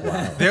work.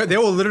 Wow. They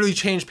will literally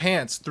change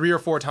pants 3 or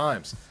 4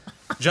 times.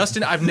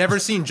 Justin, I've never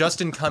seen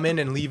Justin come in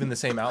and leave in the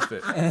same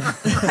outfit.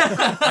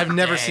 I've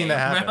never seen that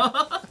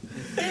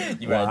happen.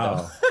 You right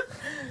Wow.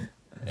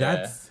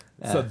 That's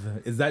so.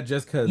 Is that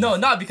just because? No,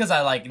 not because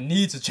I like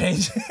need to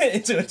change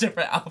into a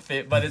different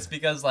outfit, but it's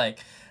because like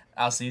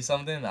I'll see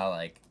something, I'll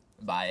like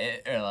buy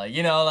it, or like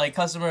like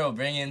customer will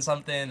bring in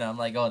something, and I'm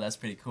like, oh, that's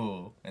pretty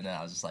cool, and then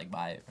I'll just like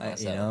buy it for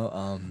myself.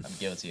 I'm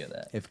guilty of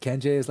that. If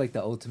KenJ is like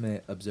the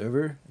ultimate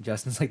observer,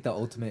 Justin's like the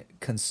ultimate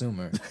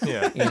consumer.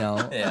 Yeah.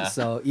 Yeah.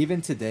 So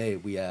even today,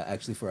 we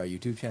actually for our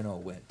YouTube channel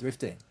went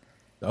thrifting,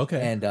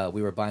 Okay. and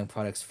we were buying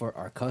products for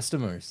our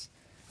customers,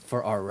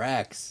 for our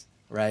racks,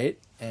 right?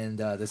 And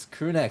this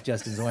crew neck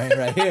Justin's wearing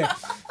right here,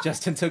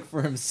 Justin took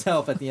for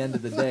himself at the end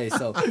of the day.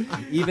 So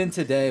even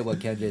today, what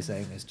KenJ's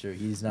saying is true.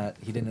 He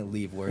didn't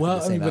leave work in the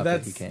same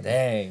outfit he came in.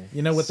 Dang.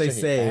 You know what they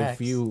Straight say: facts.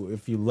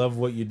 if you love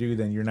what you do,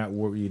 then you're not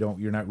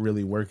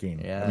really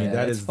working. Yeah, I mean, yeah,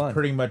 that it's is fun.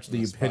 pretty much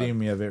the It's fun.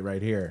 epitome of it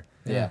right here.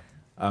 Yeah.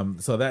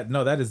 So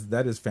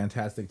that is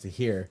fantastic to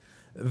hear.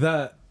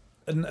 Well,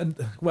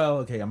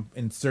 okay, I'm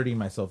inserting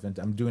myself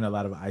into. I'm doing a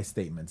lot of I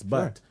statements,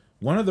 but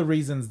one of the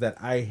reasons that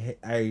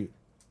I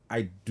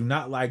do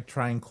not like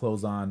trying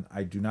clothes on,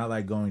 I do not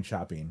like going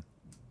shopping,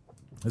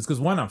 is because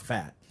one, I'm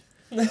fat.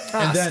 And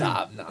then,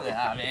 Stop. No.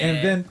 Yeah, man.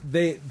 and then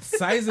the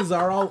sizes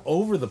are all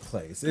over the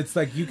place. It's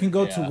like you can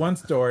go to Yeah. one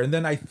store, and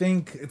then I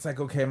think it's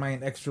like, okay, am I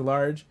an extra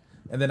large?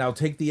 And then I'll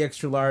take the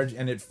extra large,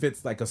 and it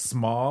fits like a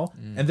small.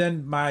 And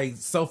then my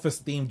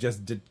self-esteem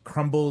just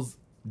crumbles,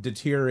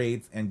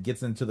 deteriorates, and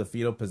gets into the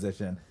fetal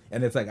position.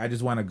 And it's like, I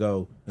just want to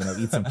go,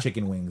 eat some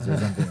chicken wings or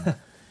something.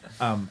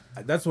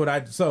 That's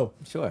what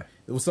Sure.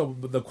 So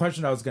the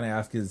question I was going to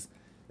ask is,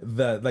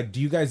 do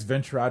you guys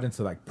venture out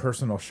into like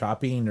personal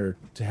shopping, or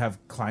to have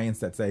clients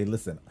that say,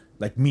 listen,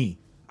 like me,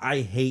 I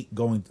hate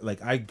going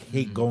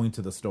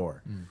to the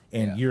store,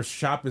 and your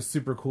shop is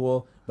super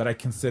cool, but I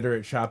consider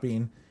it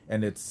shopping,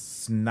 and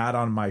it's not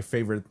on my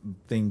favorite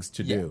things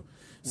to do.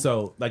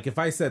 So like if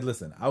I said,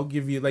 listen, I'll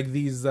give you like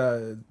these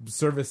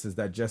services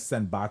that just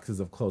send boxes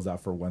of clothes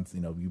out for once,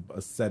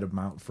 a set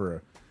amount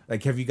for.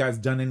 Like, have you guys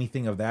done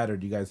anything of that, or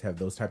do you guys have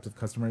those types of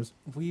customers?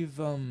 We've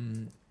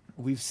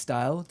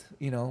styled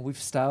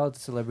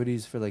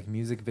celebrities for like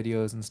music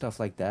videos and stuff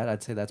like that.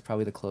 I'd say that's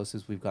probably the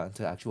closest we've gotten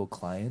to actual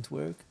client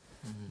work.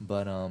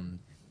 But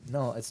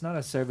no, it's not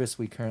a service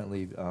we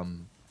currently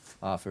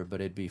offer,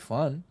 but it'd be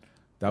fun.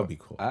 That would be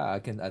cool, I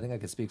think I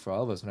could speak for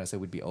all of us when I say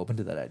we'd be open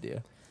to that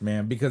idea.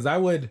 man. Because I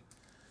would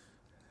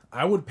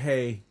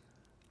pay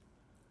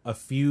a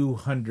few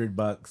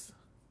 $100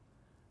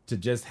 to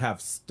just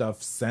have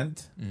stuff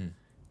sent,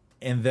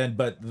 and then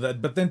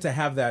but then to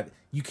have that,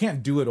 you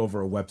can't do it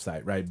over a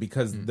website, right?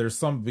 Because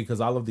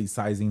because all of these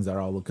sizings are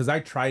all, because I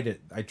tried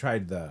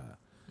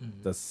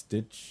the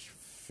Stitch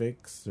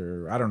Fix,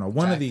 or I don't know,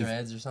 one Jack of these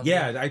Threads or something?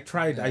 Yeah, I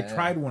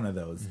tried one of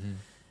those,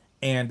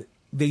 and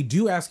they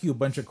do ask you a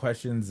bunch of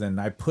questions, and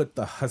I put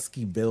the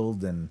husky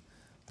build and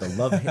the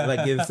love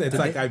like it's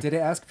Did it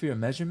ask for your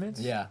measurements?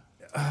 Yeah.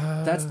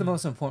 That's the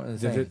most important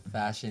Did thing. it?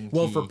 Fashion.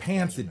 Well, key for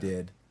pants measurement. it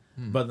did,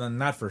 but then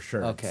not for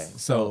shirts. Okay,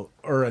 So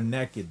or a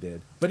neck it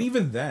did. But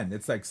even then,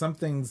 it's like some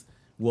things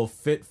will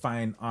fit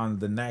fine on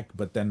the neck,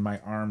 but then my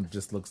arm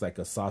just looks like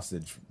a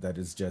sausage that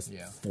is just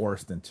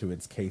forced into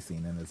its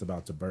casing and it's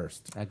about to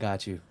burst. I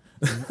got you.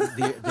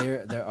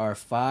 There are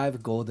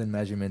 5 golden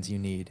measurements you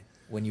need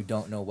when you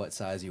don't know what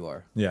size you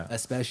are. Yeah.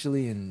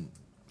 Especially in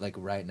like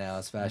right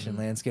now's fashion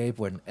landscape,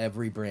 when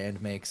every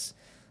brand makes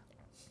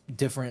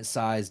different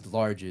sized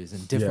larges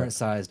and different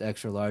sized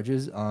extra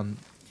larges.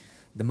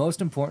 The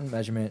most important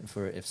measurement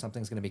for if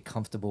something's going to be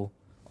comfortable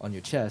on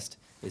your chest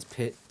is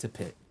pit to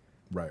pit.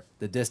 Right.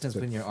 The distance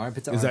between your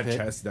armpit to Is armpit.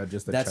 that chest? That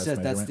just the That's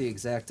chest that's measurement? the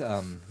exact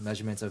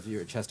measurements of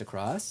your chest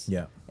across.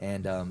 Yeah.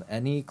 And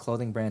any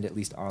clothing brand, at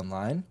least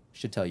online,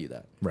 should tell you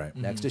that. Right.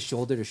 Next to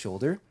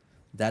shoulder,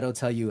 that'll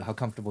tell you how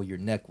comfortable your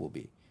neck will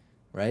be,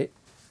 right?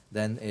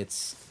 Then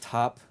it's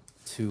top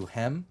to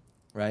hem,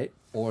 right?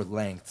 Or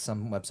length.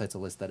 Some websites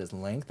will list that as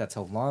length. That's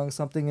how long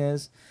something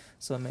is.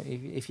 So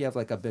if you have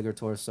like a bigger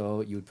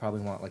torso, you would probably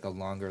want like a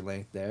longer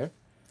length there.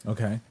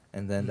 Okay.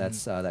 And then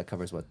that's that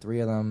covers 3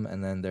 of them.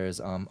 And then there's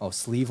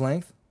sleeve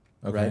length,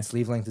 Okay. right?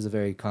 Sleeve length is a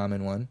very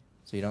common one.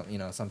 So you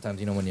don't,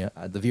 sometimes when you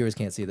the viewers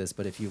can't see this,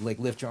 but if you like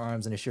lift your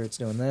arms and a shirt's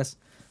doing this,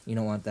 you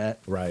don't want that.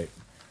 Right.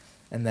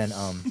 And then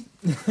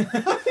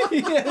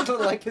yeah,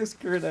 like his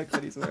crew neck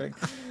that he's wearing.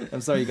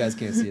 I'm sorry you guys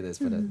can't see this,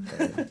 but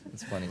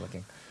it's funny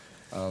looking.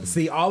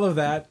 See, all of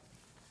that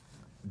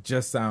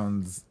just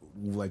sounds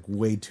like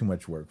way too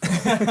much work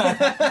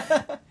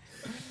for me.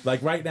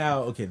 Like right now,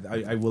 okay,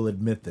 I will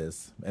admit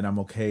this, and I'm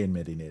okay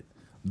admitting it.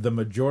 The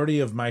majority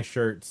of my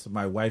shirts,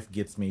 my wife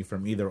gets me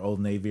from either Old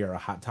Navy or a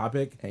Hot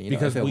Topic Hey, you know,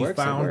 because if it we works,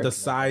 it found the works.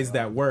 size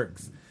that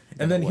works.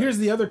 And then here's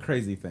the other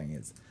crazy thing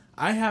is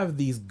I have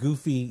these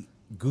goofy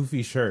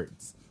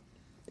shirts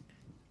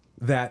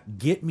that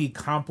get me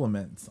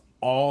compliments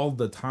all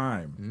the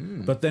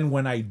time. But then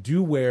when I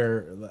do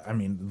wear, I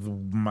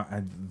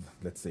mean,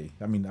 let's see.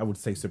 I mean, I would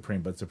say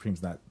Supreme, but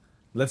Supreme's not.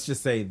 Let's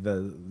just say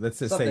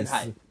Something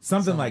hype.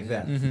 something like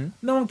that.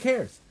 No one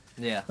cares.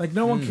 Yeah. Like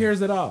no one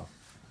cares at all.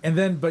 And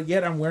then, but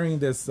yet I'm wearing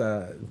this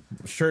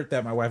shirt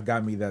that my wife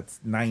got me that's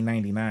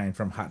 $9.99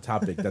 from Hot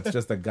Topic. That's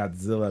just a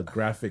Godzilla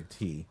graphic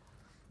tee.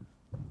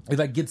 It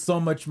like gets so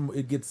much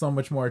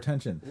more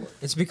attention.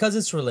 It's because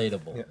it's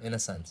relatable in a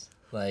sense.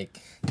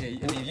 Like, yeah, I mean,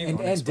 you can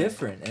and explain.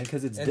 different, and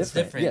because it's And different. it's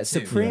different, Yeah,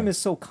 too. Supreme Yeah. is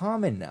so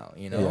common now.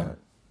 You know. Yeah.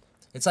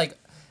 It's like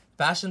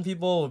fashion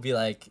people will be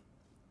like,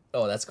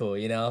 "Oh, that's cool,"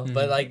 you know.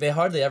 But like they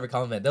hardly ever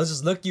comment. They'll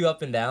just look you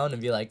up and down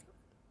and be like,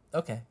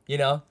 "Okay," you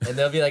know. And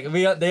they'll be like,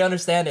 they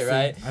understand it,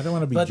 right? I don't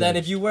want to be. But then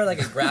judged. if you wear like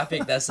a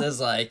graphic that says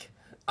like,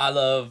 "I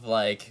love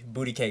like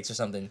booty cakes" or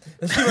something,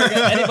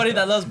 anybody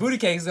that loves booty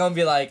cakes is gonna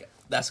be like,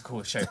 "That's a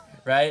cool shirt."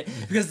 Right?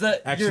 Because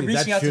Actually, you're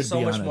reaching that out to should so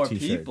be much on a more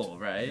t-shirt. people,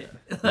 right?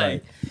 Like,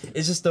 Right.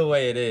 it's just the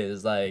way it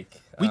is. Like,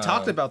 We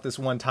talked about this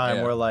one time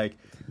yeah. where like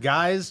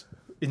guys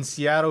in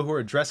Seattle who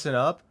are dressing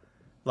up,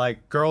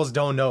 like girls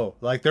don't know.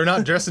 Like they're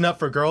not dressing up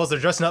for girls, they're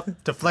dressing up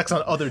to flex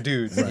on other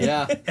dudes.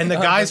 Yeah. And the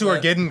guys who are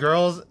 100%. getting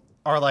girls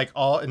are like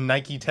all in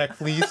Nike Tech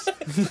fleece.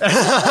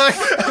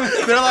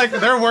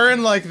 they're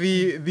wearing like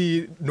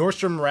the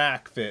Nordstrom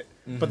Rack fit.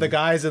 But the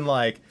guys in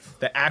like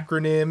the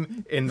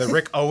acronym in the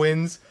Rick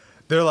Owens,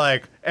 they're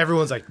like,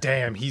 everyone's like,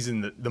 damn, he's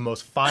in the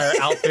most fire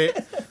outfit,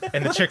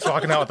 and the chick's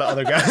walking out with the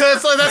other guy.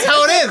 That's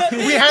how it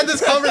is. We had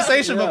this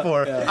conversation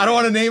before. I don't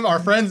want to name our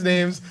friends'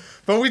 names,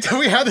 but we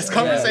had this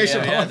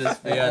conversation. we had the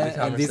And these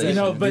conversation. are, You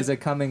know, but- these are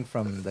coming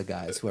from the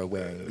guys who are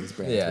wearing these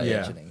brands. Yeah. we're Yeah,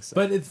 mentioning, so.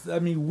 but it's. I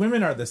mean,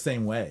 women are the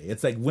same way.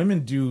 It's like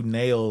women do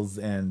nails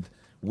and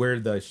wear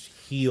the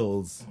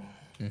heels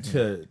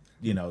to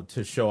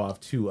to show off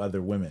to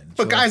other women.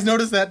 But So, guys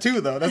notice that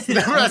too, though. That's the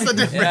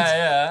difference.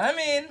 yeah. I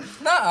mean,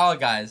 not all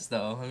guys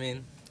though. I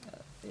mean,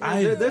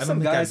 I There's I some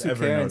don't think guys I've who ever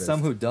care and noticed.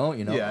 some who don't.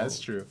 You know. Yeah, that's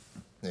true.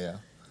 yeah, that's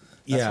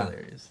yeah,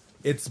 hilarious.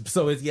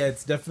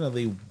 it's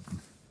definitely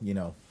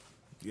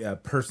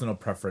personal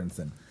preference,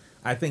 and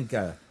I think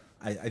I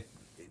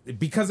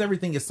because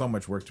everything is so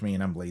much work to me,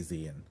 and I'm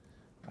lazy and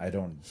I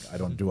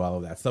don't do all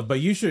of that stuff. But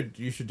you should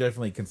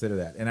definitely consider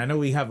that. And I know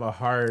we have a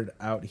hard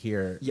out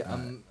here. Yeah,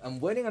 I'm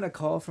waiting on a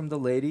call from the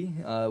lady.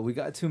 We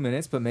got 2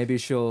 minutes, but maybe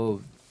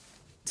she'll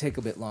take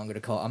a bit longer to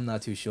call. I'm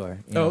not too sure.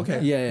 you know?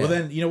 okay. Yeah. Well,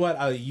 then you know what?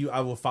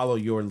 I will follow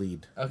your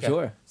lead. Okay,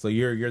 Sure. So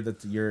you're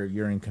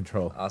in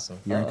control. awesome.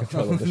 You're in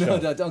control of the No,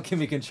 show. don't give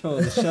me control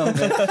of the show,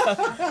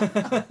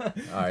 man.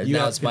 All right, You now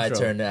have it's my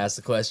control. turn to ask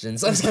the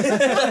questions. I'm just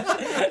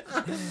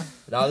kidding.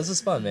 No, this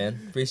is fun, man.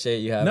 Appreciate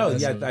you having No,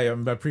 us. yeah, and I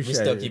appreciate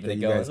we're still it keeping that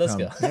it you going. guys Let's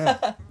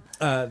come.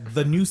 go.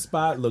 The new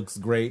spot looks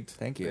great.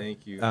 Thank you.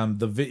 Thank you.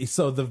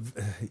 The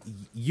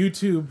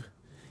YouTube.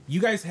 You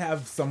guys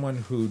have someone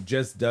who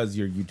just does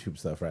your YouTube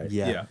stuff, right?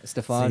 Yeah. Yeah.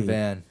 Stefan See,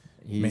 Van.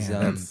 He's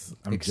man, I'm jealous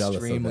of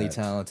extremely that.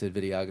 talented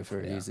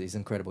videographer. Yeah. He's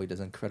incredible. He does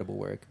incredible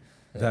work.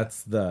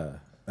 That's the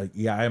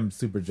I am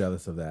super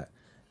jealous of that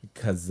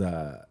because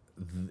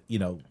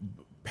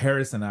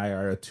Paris and I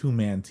are a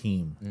 2-man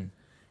team,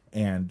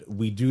 and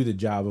we do the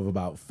job of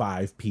about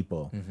 5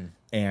 people,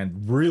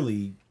 and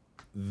really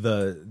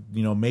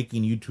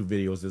making YouTube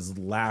videos is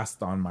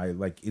last on my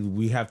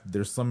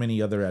there's so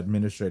many other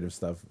administrative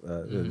stuff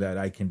that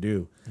I can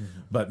do,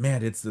 but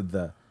man, it's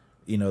the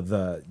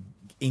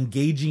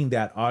engaging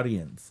that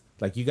audience.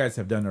 Like you guys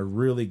have done a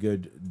really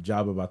good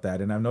job about that,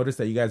 and I've noticed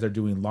that you guys are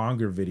doing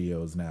longer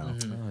videos now,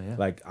 Oh, yeah.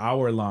 like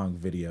hour-long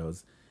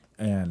videos,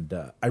 and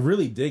I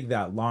really dig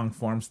that long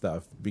form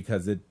stuff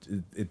because it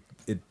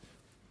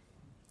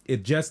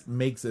just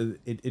makes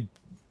it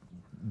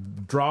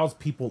draws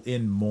people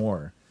in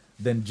more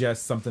than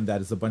just something that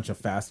is a bunch of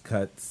fast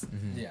cuts.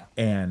 Yeah.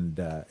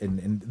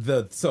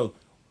 So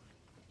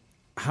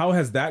how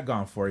has that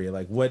gone for you?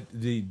 Like, what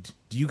do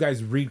you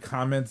guys read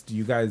comments? Do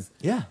you guys?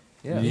 Yeah.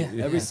 Yeah.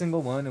 Every Yeah.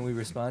 single one, and we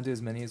respond to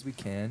as many as we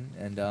can.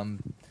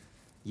 And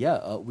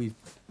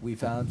we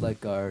found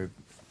like our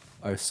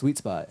sweet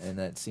spot, and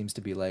that seems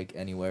to be like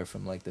anywhere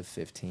from like the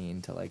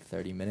 15 to like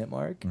 30-minute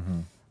mark.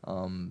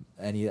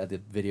 Any of the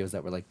videos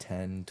that were like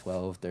 10,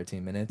 12,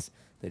 13 minutes,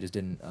 they just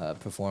didn't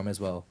perform as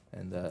well,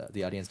 and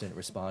the audience didn't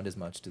respond as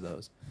much to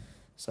those.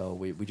 So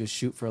we just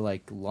shoot for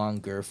like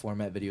longer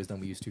format videos than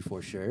we used to,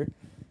 for sure,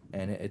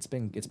 and it's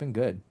been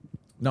good.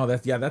 No,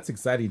 that's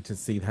exciting to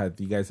see how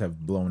you guys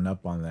have blown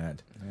up on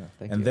that. Yeah,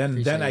 thank And you. then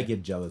Appreciate I it.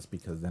 get jealous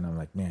because then I'm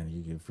like,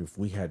 man, if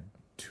we had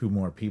 2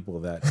 more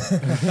people that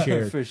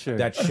shared For sure.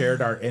 that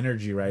shared our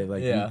energy, right?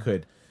 Like Yeah. we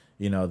could,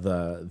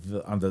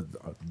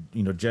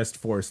 just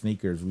for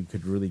sneakers, we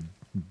could really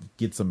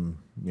get some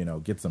Yeah.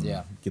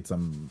 get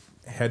some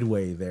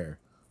headway there.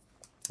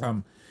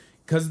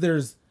 Because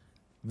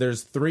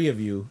there's three of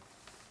you.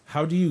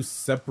 How do you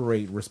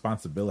separate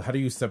responsibility? How do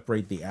you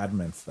separate the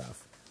admin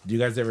stuff? Do you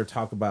guys ever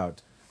talk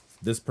about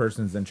this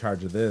person's in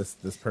charge of this?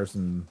 This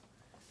person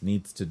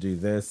needs to do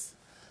this.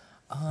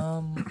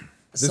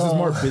 This is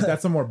more.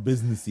 That's a more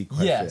businessy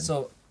question. Yeah.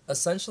 So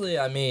essentially,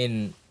 I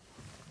mean,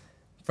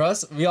 for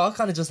us, we all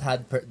kind of just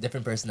had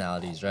different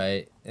personalities,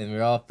 right? And we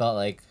all felt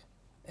like,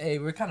 hey,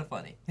 we're kind of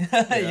funny,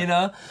 you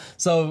know.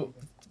 So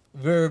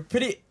we're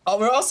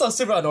also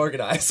super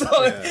unorganized. So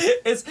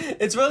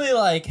it's really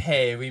like,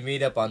 hey, we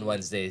meet up on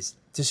Wednesdays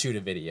to shoot a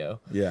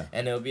video. Yeah.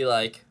 And it'll be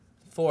like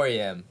 4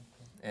 a.m.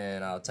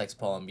 and I'll text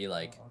Paul and be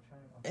like,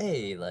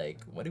 hey, like,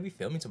 what are we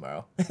filming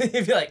tomorrow?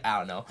 He'd be like, I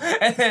don't know.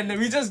 And then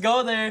we just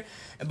go there.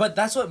 But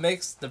that's what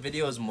makes the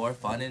videos more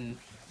fun, in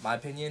my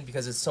opinion,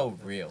 because it's so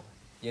real.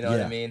 You know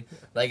what I mean?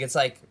 Like, it's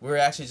like we're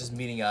actually just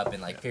meeting up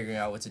and, like, figuring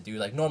out what to do,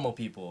 like normal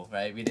people,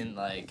 right? We didn't,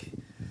 like,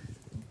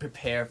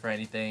 prepare for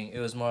anything. It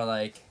was more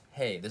like,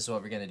 hey, this is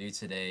what we're going to do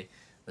today.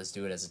 Let's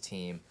do it as a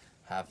team,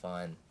 have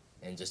fun,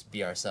 and just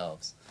be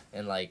ourselves.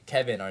 And, like,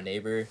 Kevin, our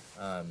neighbor,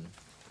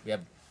 we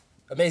have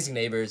amazing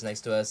neighbors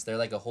next to us. They're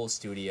like a whole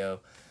studio.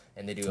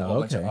 And they do a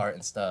whole bunch of art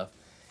and stuff.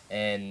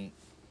 And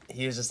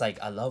he was just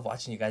like, I love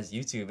watching you guys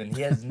YouTube. And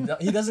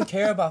he doesn't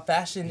care about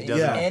fashion in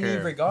any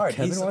regard.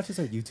 Kevin watches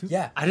our YouTube?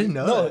 Yeah. I didn't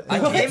know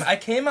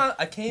that.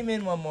 I came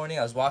in one morning,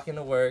 I was walking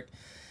to work,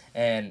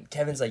 and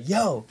Kevin's like,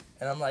 yo.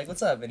 And I'm like,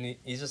 what's up? And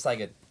he's just like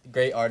a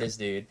great artist,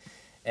 dude.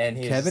 And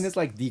Kevin is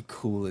like the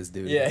coolest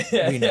dude.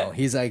 Yeah. We know.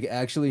 He's like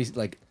actually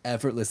like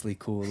effortlessly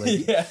cool.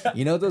 Like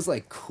you know those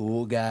like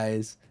cool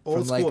guys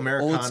Old from like school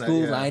Americana, old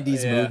school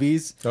 90s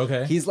movies?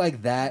 Okay. He's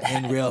like that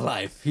in real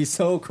life. He's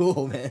so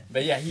cool, man.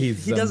 But yeah, he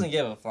doesn't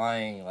give a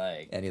flying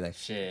like anything.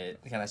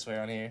 Shit. Can I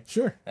swear on here?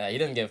 Sure. Yeah, he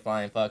doesn't give a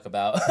flying fuck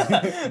about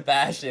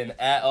fashion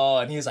at all.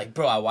 And he was like,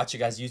 bro, I watch you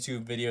guys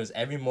YouTube videos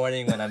every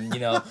morning when I'm,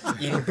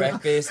 eating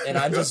breakfast, and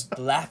I'm just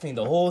laughing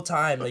the whole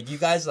time. Like, you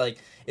guys, like,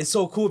 it's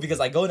so cool because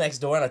I go next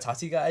door and I talk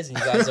to you guys and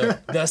you guys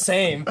are the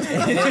same.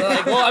 And they're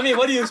like, well, I mean,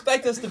 what do you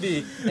expect us to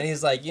be? And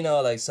he's like,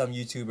 like some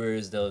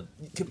YouTubers, they'll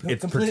completely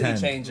pretend.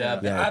 change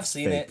up. Yeah, I've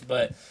seen fake. it,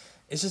 but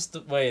it's just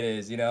the way it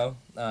is, I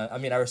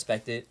mean, I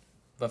respect it.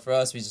 But for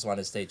us, we just want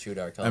to stay true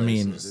to our colors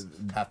and just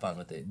have fun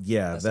with it.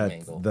 Yeah, that's the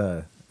main goal.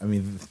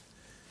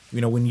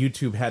 When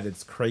YouTube had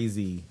its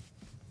crazy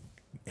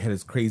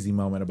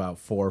moment about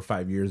 4 or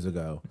 5 years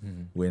ago,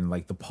 when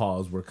like the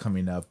Pauls were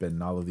coming up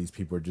and all of these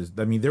people were just,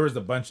 there was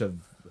a bunch of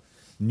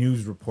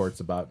news reports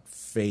about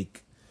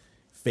fake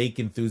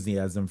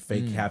enthusiasm,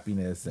 fake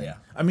happiness. And,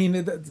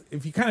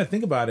 if you kind of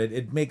think about it,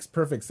 it makes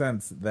perfect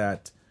sense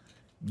that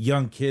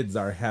young kids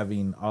are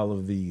having all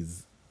of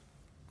these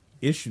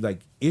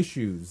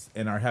issues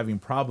and are having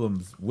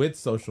problems with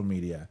social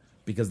media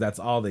because that's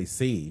all they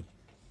see.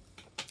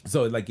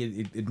 So like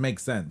it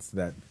makes sense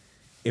that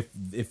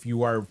if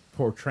you are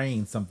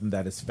portraying something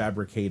that is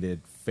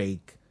fabricated,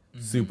 fake,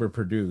 super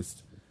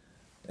produced,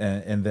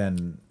 and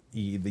then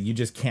you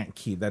just can't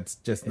keep. That's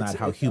just not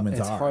how humans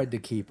are. It's hard to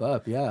keep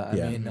up. Yeah, I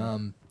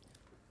mean,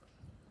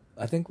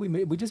 I think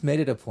we just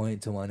made it a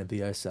point to want to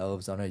be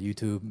ourselves on our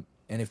YouTube.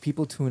 And if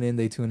people tune in,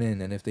 they tune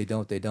in, and if they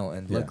don't, they don't.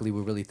 And luckily,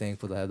 we're really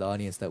thankful to have the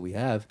audience that we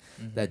have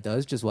that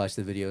does just watch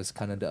the videos,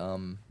 kind of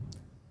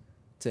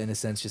to in a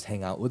sense just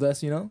hang out with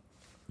us,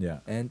 Yeah.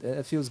 And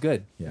it feels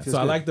good. Yeah. Feels So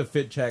I good. like the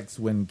fit checks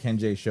when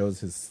Kenjay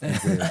shows his.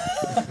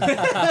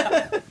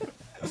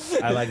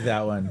 I like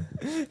that one.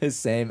 His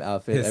same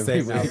outfit. His every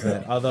same week.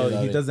 outfit. Although I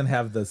love he it. doesn't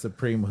have the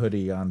Supreme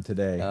hoodie on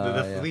today.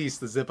 The yeah. fleece,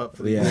 the zip up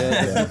fleece.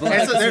 Yeah.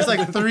 And so there's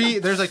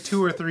like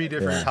 2 or 3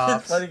 different It's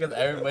tops. funny because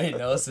everybody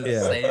knows it's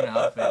the same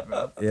outfit,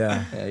 bro.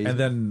 Yeah.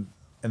 Yeah,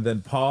 And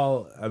then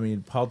Paul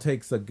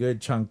takes a good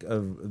chunk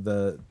of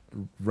the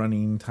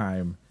running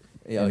time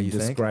Yeah, in you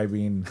think?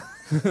 describing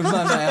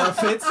my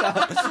outfits.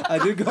 I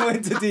do go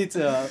into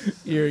detail.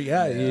 you're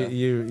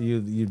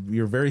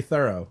very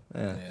thorough.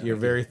 Yeah. You're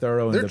very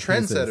thorough in They're the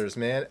pieces. trendsetters,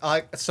 man.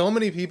 Like so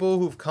many people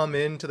who've come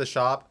into the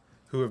shop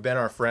who have been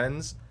our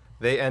friends,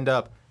 they end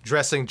up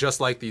dressing just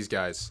like these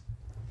guys.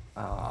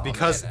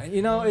 Because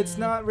Man, it's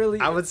not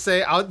really. I would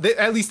say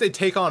at least they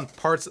take on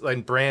parts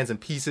like brands and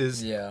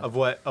pieces of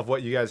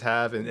what you guys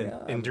have and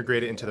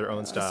integrate it into their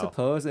own I style.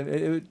 suppose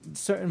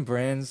certain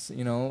brands,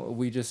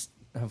 we just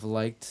have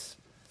liked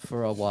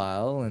for a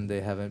while, and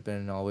they haven't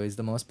been always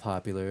the most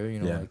popular.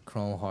 Like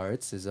Chrome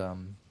Hearts is it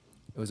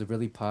was a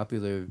really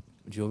popular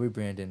jewelry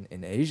brand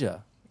in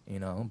Asia.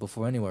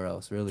 Before anywhere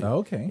else, really. Oh,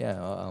 okay.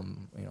 Yeah.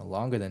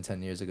 Longer than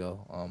 10 years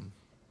ago.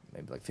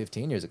 Maybe like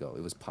 15 years ago,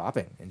 it was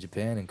popping in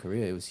Japan and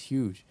Korea. It was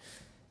huge,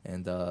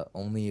 and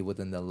only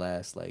within the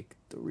last like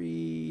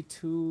 3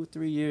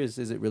 years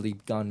is it really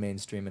gone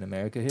mainstream in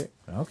America here.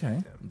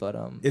 Okay. But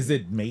Is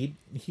it made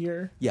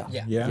here? yeah.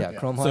 Yeah.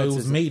 Chrome So Hearts it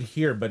was is made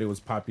here, but it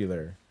was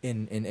popular.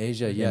 in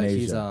Asia. Yeah, In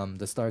he's Asia.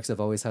 the Starks have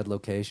always had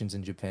locations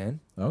in Japan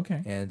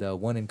Okay. and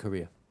one in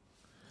Korea.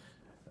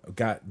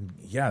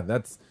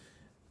 That's.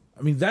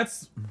 I mean,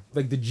 that's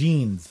like the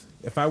jeans.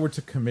 If I were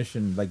to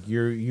commission, like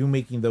you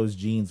making those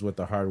jeans with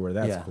the hardware,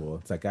 that's Yeah. cool.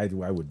 It's like I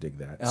would dig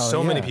that. Oh,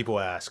 So many yeah. people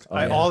ask.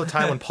 yeah. All the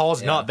time when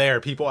Paul's Yeah. not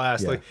there, people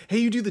ask Yeah. like, "Hey,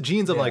 you do the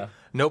jeans?" I'm Yeah. like,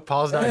 "Nope,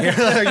 Paul's not here." You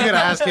gotta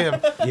ask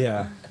him.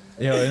 Yeah.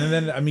 And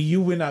then I mean, you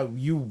went out.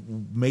 You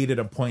made it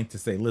a point to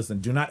say, "Listen,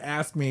 do not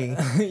ask me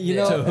You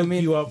to know, hook I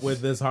mean, you up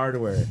with this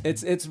hardware."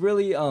 it's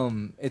really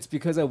it's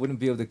because I wouldn't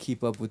be able to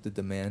keep up with the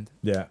demand.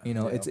 Yeah. You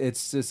know, Yeah.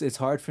 it's just it's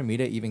hard for me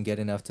to even get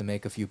enough to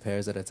make a few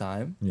pairs at a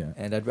time. Yeah.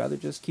 And I'd rather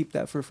just keep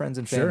that for friends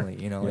and Sure. family.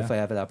 You know, Yeah. if I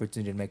have an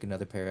opportunity to make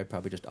another pair, I'd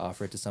probably just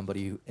offer it to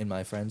somebody in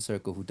my friend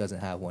circle who doesn't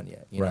have one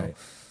yet. You know? Right.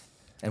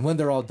 And when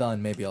they're all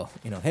done, maybe I'll,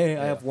 hey,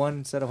 I Yeah. have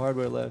one set of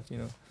hardware left.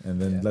 And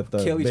then Yeah. let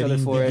the Kill each other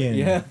bidding for begin. it.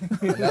 Yeah.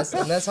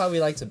 And that's how we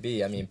like to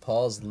be. I mean,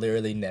 Paul's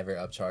literally never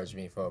upcharged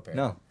me for a pair.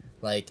 No.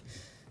 Like,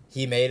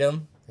 he made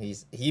them.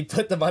 He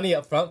put the money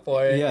up front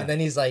for it, Yeah. and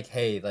then he's like,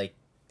 "Hey, like,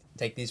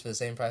 take these for the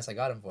same price I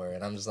got them for."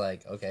 And I'm just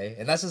like, "Okay."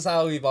 And that's just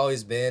how we've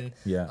always been.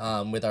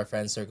 Yeah. With our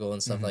friend circle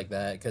and stuff like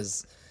that,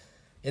 because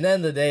in the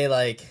end of the day,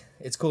 like,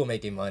 it's cool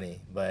making money,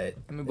 but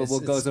I mean, but it's-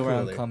 what goes it's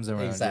around cooler. comes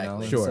around.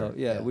 Exactly. You know? Sure. So,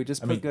 yeah, Yeah. we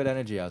just I put mean, good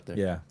energy out there.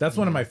 Yeah, that's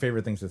one of my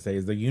favorite things to say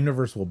is the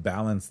universe will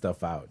balance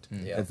stuff out.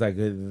 Yeah. It's like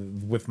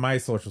with my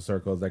social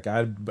circles, like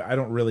I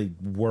don't really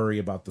worry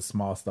about the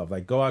small stuff.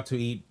 Like go out to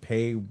eat,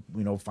 pay,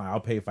 fine, I'll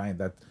pay fine.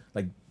 That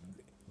like,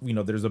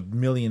 there's a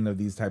million of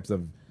these types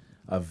of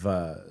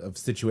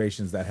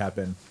situations that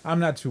happen. I'm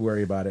not too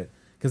worried about it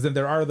because then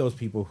there are those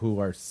people who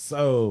are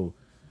so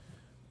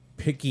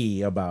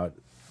picky about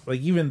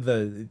like even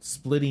the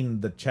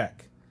splitting the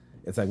check.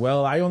 It's like,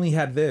 well, I only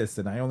had this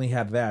and I only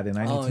had that, and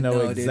I need to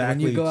know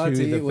exactly When you go out to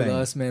the eat with thing.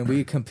 us, man,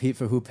 we compete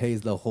for who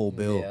pays the whole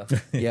bill. Yeah.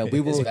 Yeah,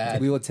 we will.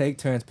 bad. We will take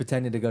turns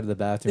pretending to go to the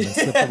bathroom and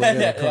slip away.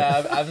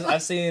 Yeah,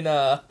 I've seen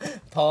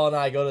Paul and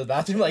I go to the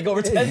bathroom like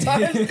over 10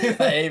 times. Like,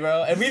 hey,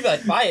 bro, and we've like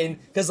fighting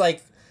because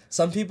like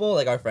some people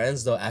like our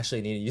friends don't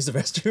actually need to use the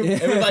restroom,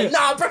 and we're like,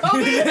 nah, bro.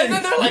 And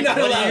then they're like,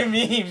 what do you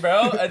mean,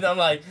 bro? And I'm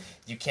like,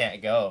 you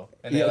can't go.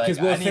 And they're Yeah, like, 'cause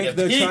we'll I need think to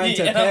they're pee. trying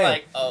to and pay. I'm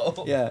like,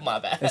 oh, Yeah, my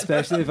bad.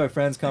 Especially if our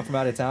friends come from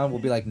out of town,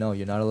 we'll be like, no,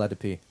 you're not allowed to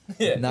pee.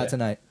 Yeah, Not yeah.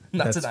 tonight.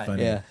 Not That's tonight.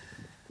 funny. Yeah.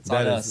 It's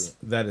on us.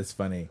 That is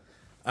funny.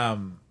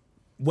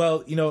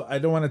 Well, I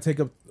don't want to take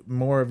up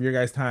more of your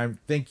guys' time.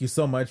 Thank you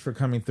so much for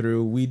coming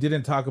through. We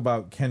didn't talk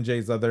about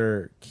Kenjay's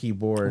other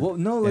keyboard. Well,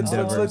 no, let's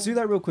endeavor. do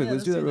that real quick. Yeah,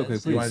 let's do that real quick,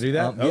 let's please. You want to do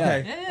that? Yeah.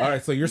 Okay. Yeah. All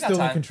right. So you're We got still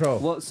in time. control.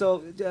 Well,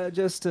 so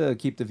just to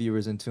keep the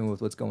viewers in tune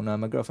with what's going on,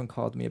 my girlfriend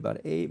called me about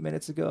 8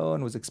 minutes ago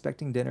and was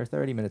expecting dinner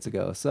 30 minutes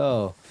ago.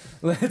 So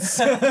let's.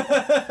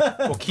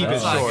 We'll keep it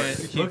It's all short.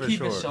 good. Keep We'll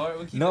keep it short.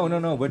 We'll keep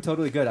No, we're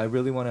totally good. I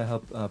really want to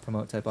help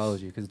promote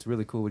Typology because it's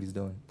really cool what he's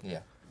doing. Yeah.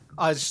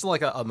 It's just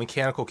like a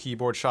mechanical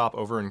keyboard shop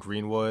over in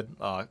Greenwood.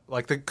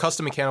 Like the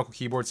custom mechanical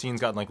keyboard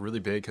scene's gotten like really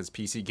big because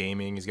PC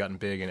gaming has gotten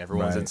big and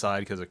everyone's Right. inside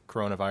because of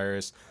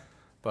coronavirus.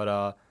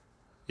 But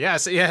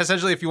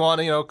essentially, if you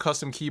want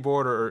custom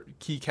keyboard or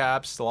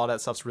keycaps, a lot of that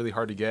stuff's really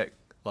hard to get.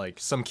 Like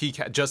some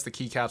just the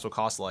keycaps will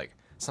cost like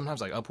sometimes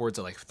like upwards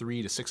of like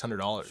 $300 to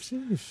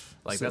 $600.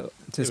 Like So, that to it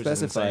was just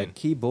specify, insane.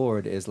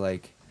 keyboard is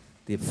like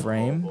the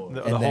frame,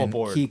 The and whole then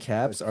board.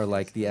 keycaps are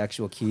like the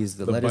actual keys,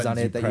 the The letters on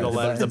buttons you it that press. you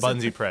the, the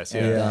buttons you press.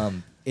 Yeah. And Yeah.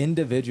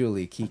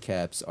 individually,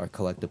 keycaps are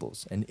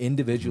collectibles, and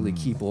individually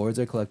keyboards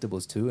are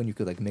collectibles too, and you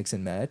could like mix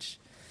and match.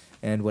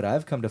 And what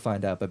I've come to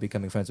find out by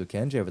becoming friends with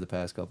Kenji over the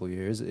past couple of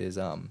years is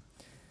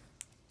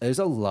there's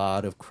a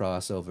lot of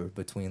crossover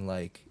between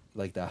like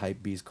the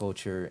hype beast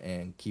culture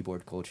and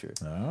keyboard culture.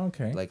 Oh,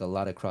 okay. Like a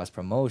lot of cross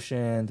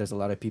promotion. There's a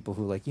lot of people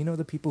who like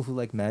the people who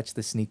like match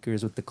the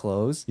sneakers with the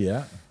clothes.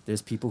 yeah.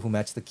 There's people who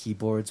match the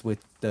keyboards with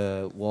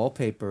the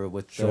wallpaper,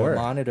 with Sure. the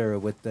monitor,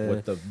 with the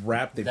With the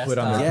wrap they put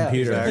on Desktop. the yeah,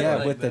 computer. exactly. yeah,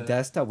 Like with the the-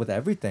 desktop, with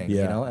everything,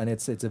 Yeah. and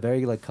it's a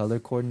very like color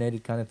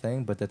coordinated kind of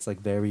thing, but that's like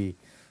very,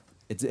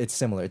 it's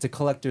similar. It's a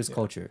collector's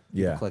culture.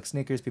 People Yeah. collect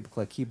sneakers, people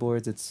collect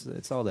keyboards.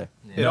 It's all there.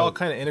 It all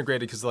kind of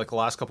integrated because like the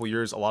last couple of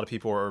years, a lot of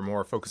people are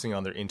more focusing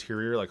on their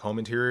interior, like home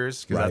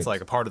interiors, because that's Right.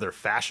 like a part of their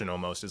fashion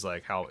almost is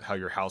like how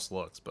your house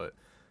looks. But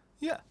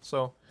yeah,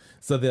 so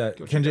So the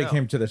Go check it Kenjay out.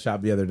 came to the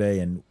shop the other day,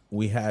 and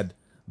we had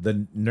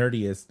the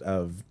nerdiest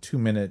of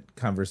 2-minute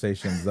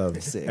conversations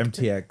of Sick.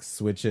 MTX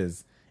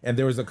switches. And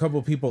there was a couple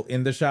people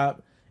in the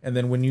shop, and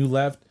then when you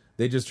left,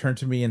 they just turned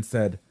to me and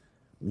said,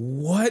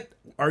 "What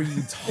are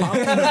you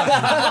talking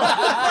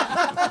about?"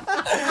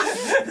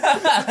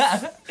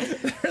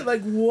 They're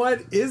like,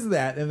 "What is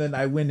that?" And then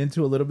I went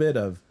into a little bit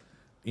of,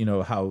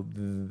 how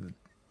the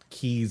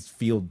keys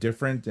feel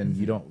different, and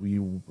you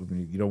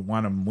don't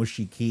want a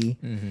mushy key.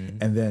 And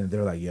then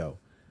they're like, "Yo."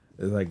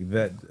 Like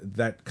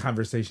that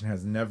conversation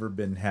has never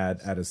been had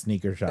at a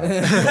sneaker shop. you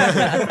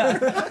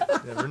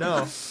never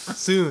know.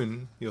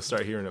 Soon you'll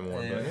start hearing it more.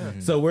 But yeah.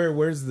 So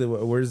where's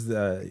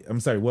the I'm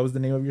sorry, what was the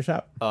name of your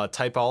shop?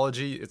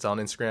 Typology, it's on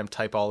Instagram,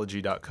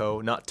 typology.co.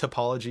 Not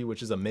Topology,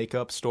 which is a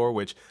makeup store,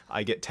 which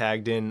I get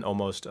tagged in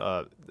almost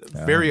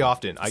very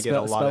often. I get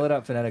a lot Spell of it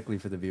out phonetically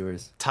for the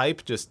viewers.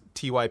 type, just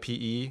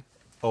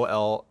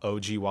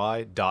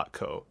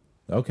TYPEOLOGY.co.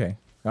 Okay.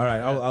 All right.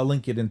 I'll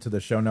link it into the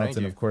show notes, Thank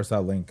and you. of course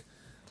I'll link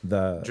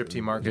the Drip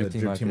Tea Market. the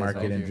Drip Tea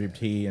Market and Market. Drip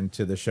Tea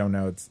into the show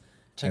notes.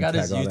 Check and out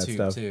his tag all that YouTube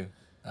stuff. too.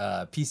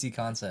 PC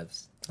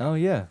Concepts. Oh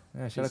yeah,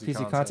 shout out PC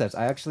PC Concepts.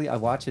 Concepts. I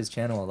watch his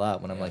channel a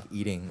lot when I'm like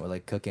eating or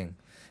like cooking.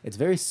 It's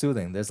very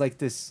soothing. There's like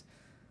this,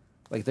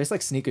 like there's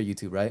like sneaker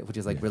YouTube, right, which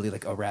is like really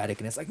like erratic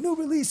and it's like new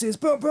releases,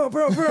 boom, boom,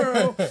 boom,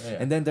 boom.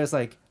 And then there's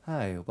like,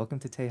 hi, welcome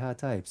to Teha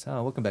Types.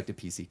 Oh, welcome back to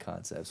PC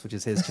Concepts, which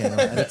is his channel,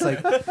 and it's like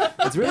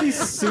it's really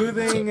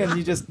soothing. And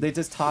they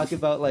just talk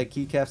about like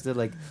keycaps. They're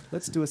like,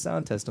 let's do a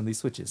sound test on these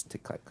switches.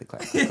 Tick clack, click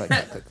clack, click clack,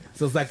 click clack.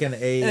 So it's like an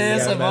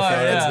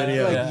ASMR,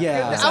 video. Like,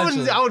 yeah.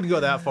 I wouldn't go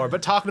that far,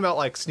 but talking about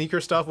like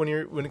sneaker stuff when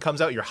it comes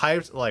out, you're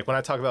hyped. Like when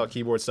I talk about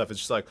keyboard stuff, it's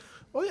just like,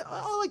 oh yeah,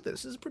 I like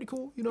this. This is pretty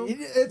cool. You know,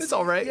 it's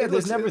all right. Yeah, It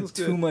there's looks- it never looks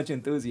too good. much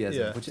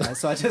enthusiasm, Yeah.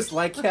 so I just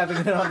like having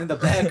it on in the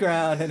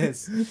background, and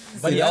it's.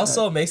 But he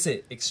also makes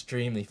it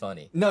extremely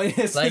funny. No,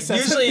 it's Like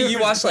usually you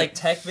watch like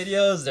tech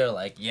videos, they're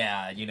like,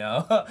 yeah, you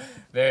know,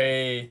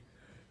 very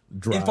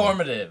Dry.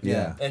 informative,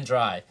 Yeah. and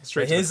dry.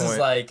 Straight But to the his is point.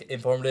 like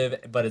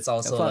informative, but it's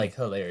also funny. like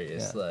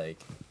hilarious. Yeah. Like,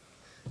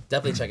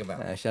 definitely check him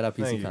out. Shout out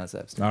Thank PC you.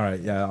 Concepts. All right,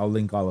 yeah, I'll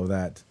link all of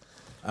that.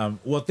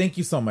 Well, thank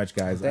you so much,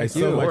 guys. Thank I you.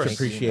 so Of much course.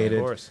 appreciate Of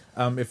it. course.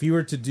 If you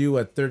were to do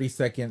a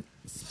 30-second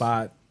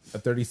spot, a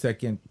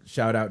 30-second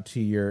shout out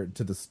to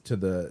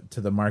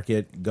the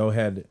market, go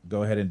ahead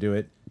and do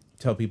it.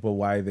 Tell people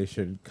why they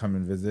should come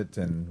and visit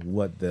and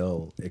what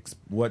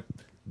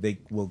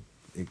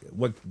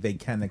they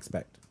can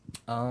expect.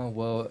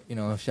 Well,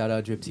 shout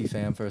out Drip Tea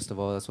fam, first of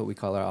all. That's what we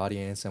call our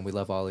audience, and we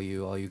love all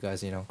you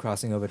guys,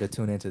 crossing over to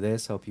tune into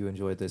this. Hope you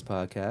enjoyed this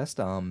podcast.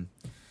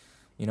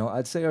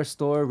 I'd say our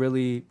store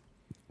really,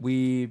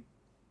 we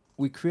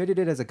created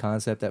it as a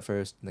concept at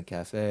first in the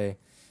cafe,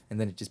 and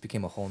then it just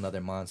became a whole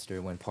nother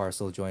monster when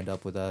Parcel joined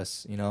up with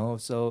us,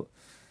 so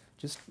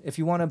just if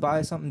you want to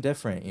buy something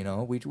different,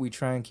 we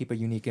try and keep a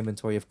unique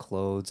inventory of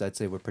clothes. I'd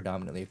say we're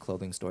predominantly a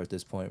clothing store at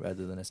this point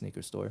rather than a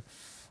sneaker store.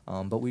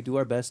 But we do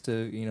our best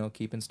to,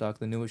 keep in stock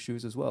the newest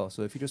shoes as well.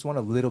 So if you just want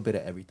a little bit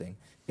of everything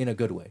in a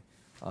good way,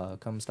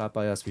 come stop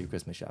by us for your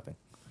Christmas shopping.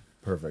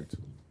 Perfect.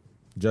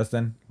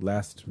 Justin,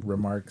 last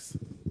remarks.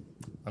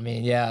 I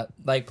mean, yeah,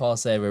 like Paul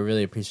said, we're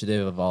really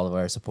appreciative of all of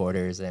our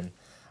supporters and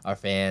our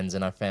fans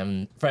and our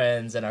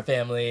friends and our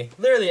family.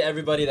 Literally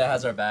everybody that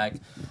has our back.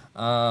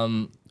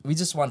 We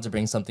just wanted to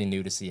bring something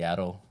new to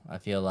Seattle. I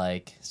feel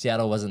like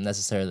Seattle wasn't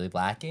necessarily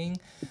lacking,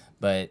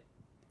 but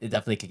it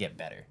definitely could get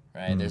better,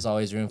 right? There's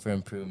always room for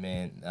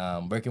improvement.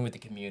 Working with the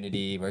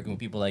community, working with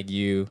people like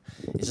you.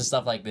 It's just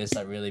stuff like this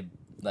that really,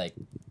 like,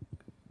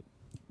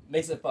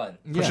 makes it fun.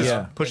 Pushes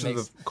It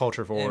makes- the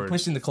culture forward. And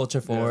pushing the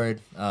culture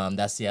forward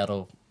that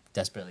Seattle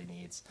desperately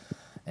needs.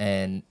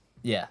 And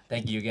yeah,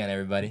 thank you again,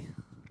 everybody.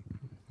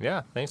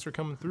 Yeah, thanks for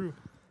coming through.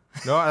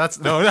 No.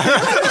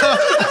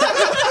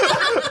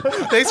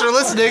 Thanks for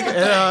listening,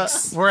 and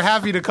we're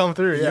happy to come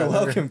through. Yeah, You're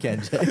welcome,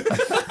 Kenji.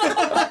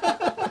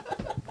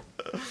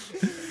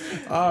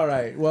 All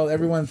right. Well,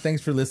 everyone,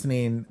 thanks for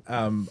listening.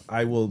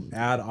 I will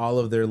add all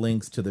of their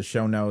links to the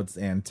show notes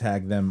and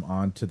tag them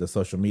onto the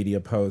social media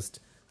post.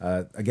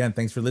 Again,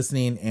 thanks for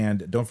listening,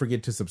 and don't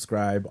forget to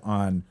subscribe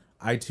on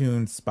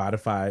iTunes,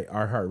 Spotify,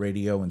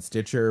 iHeartRadio, and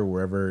Stitcher,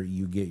 wherever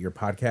you get your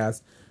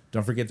podcast.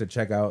 Don't forget to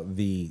check out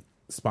the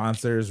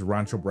sponsors,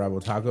 Rancho Bravo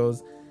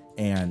Tacos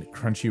and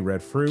Crunchy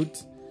Red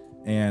Fruit.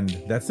 And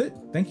that's it.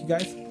 Thank you,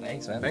 guys.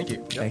 Thanks, man. Thank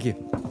you. Thank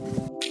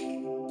you.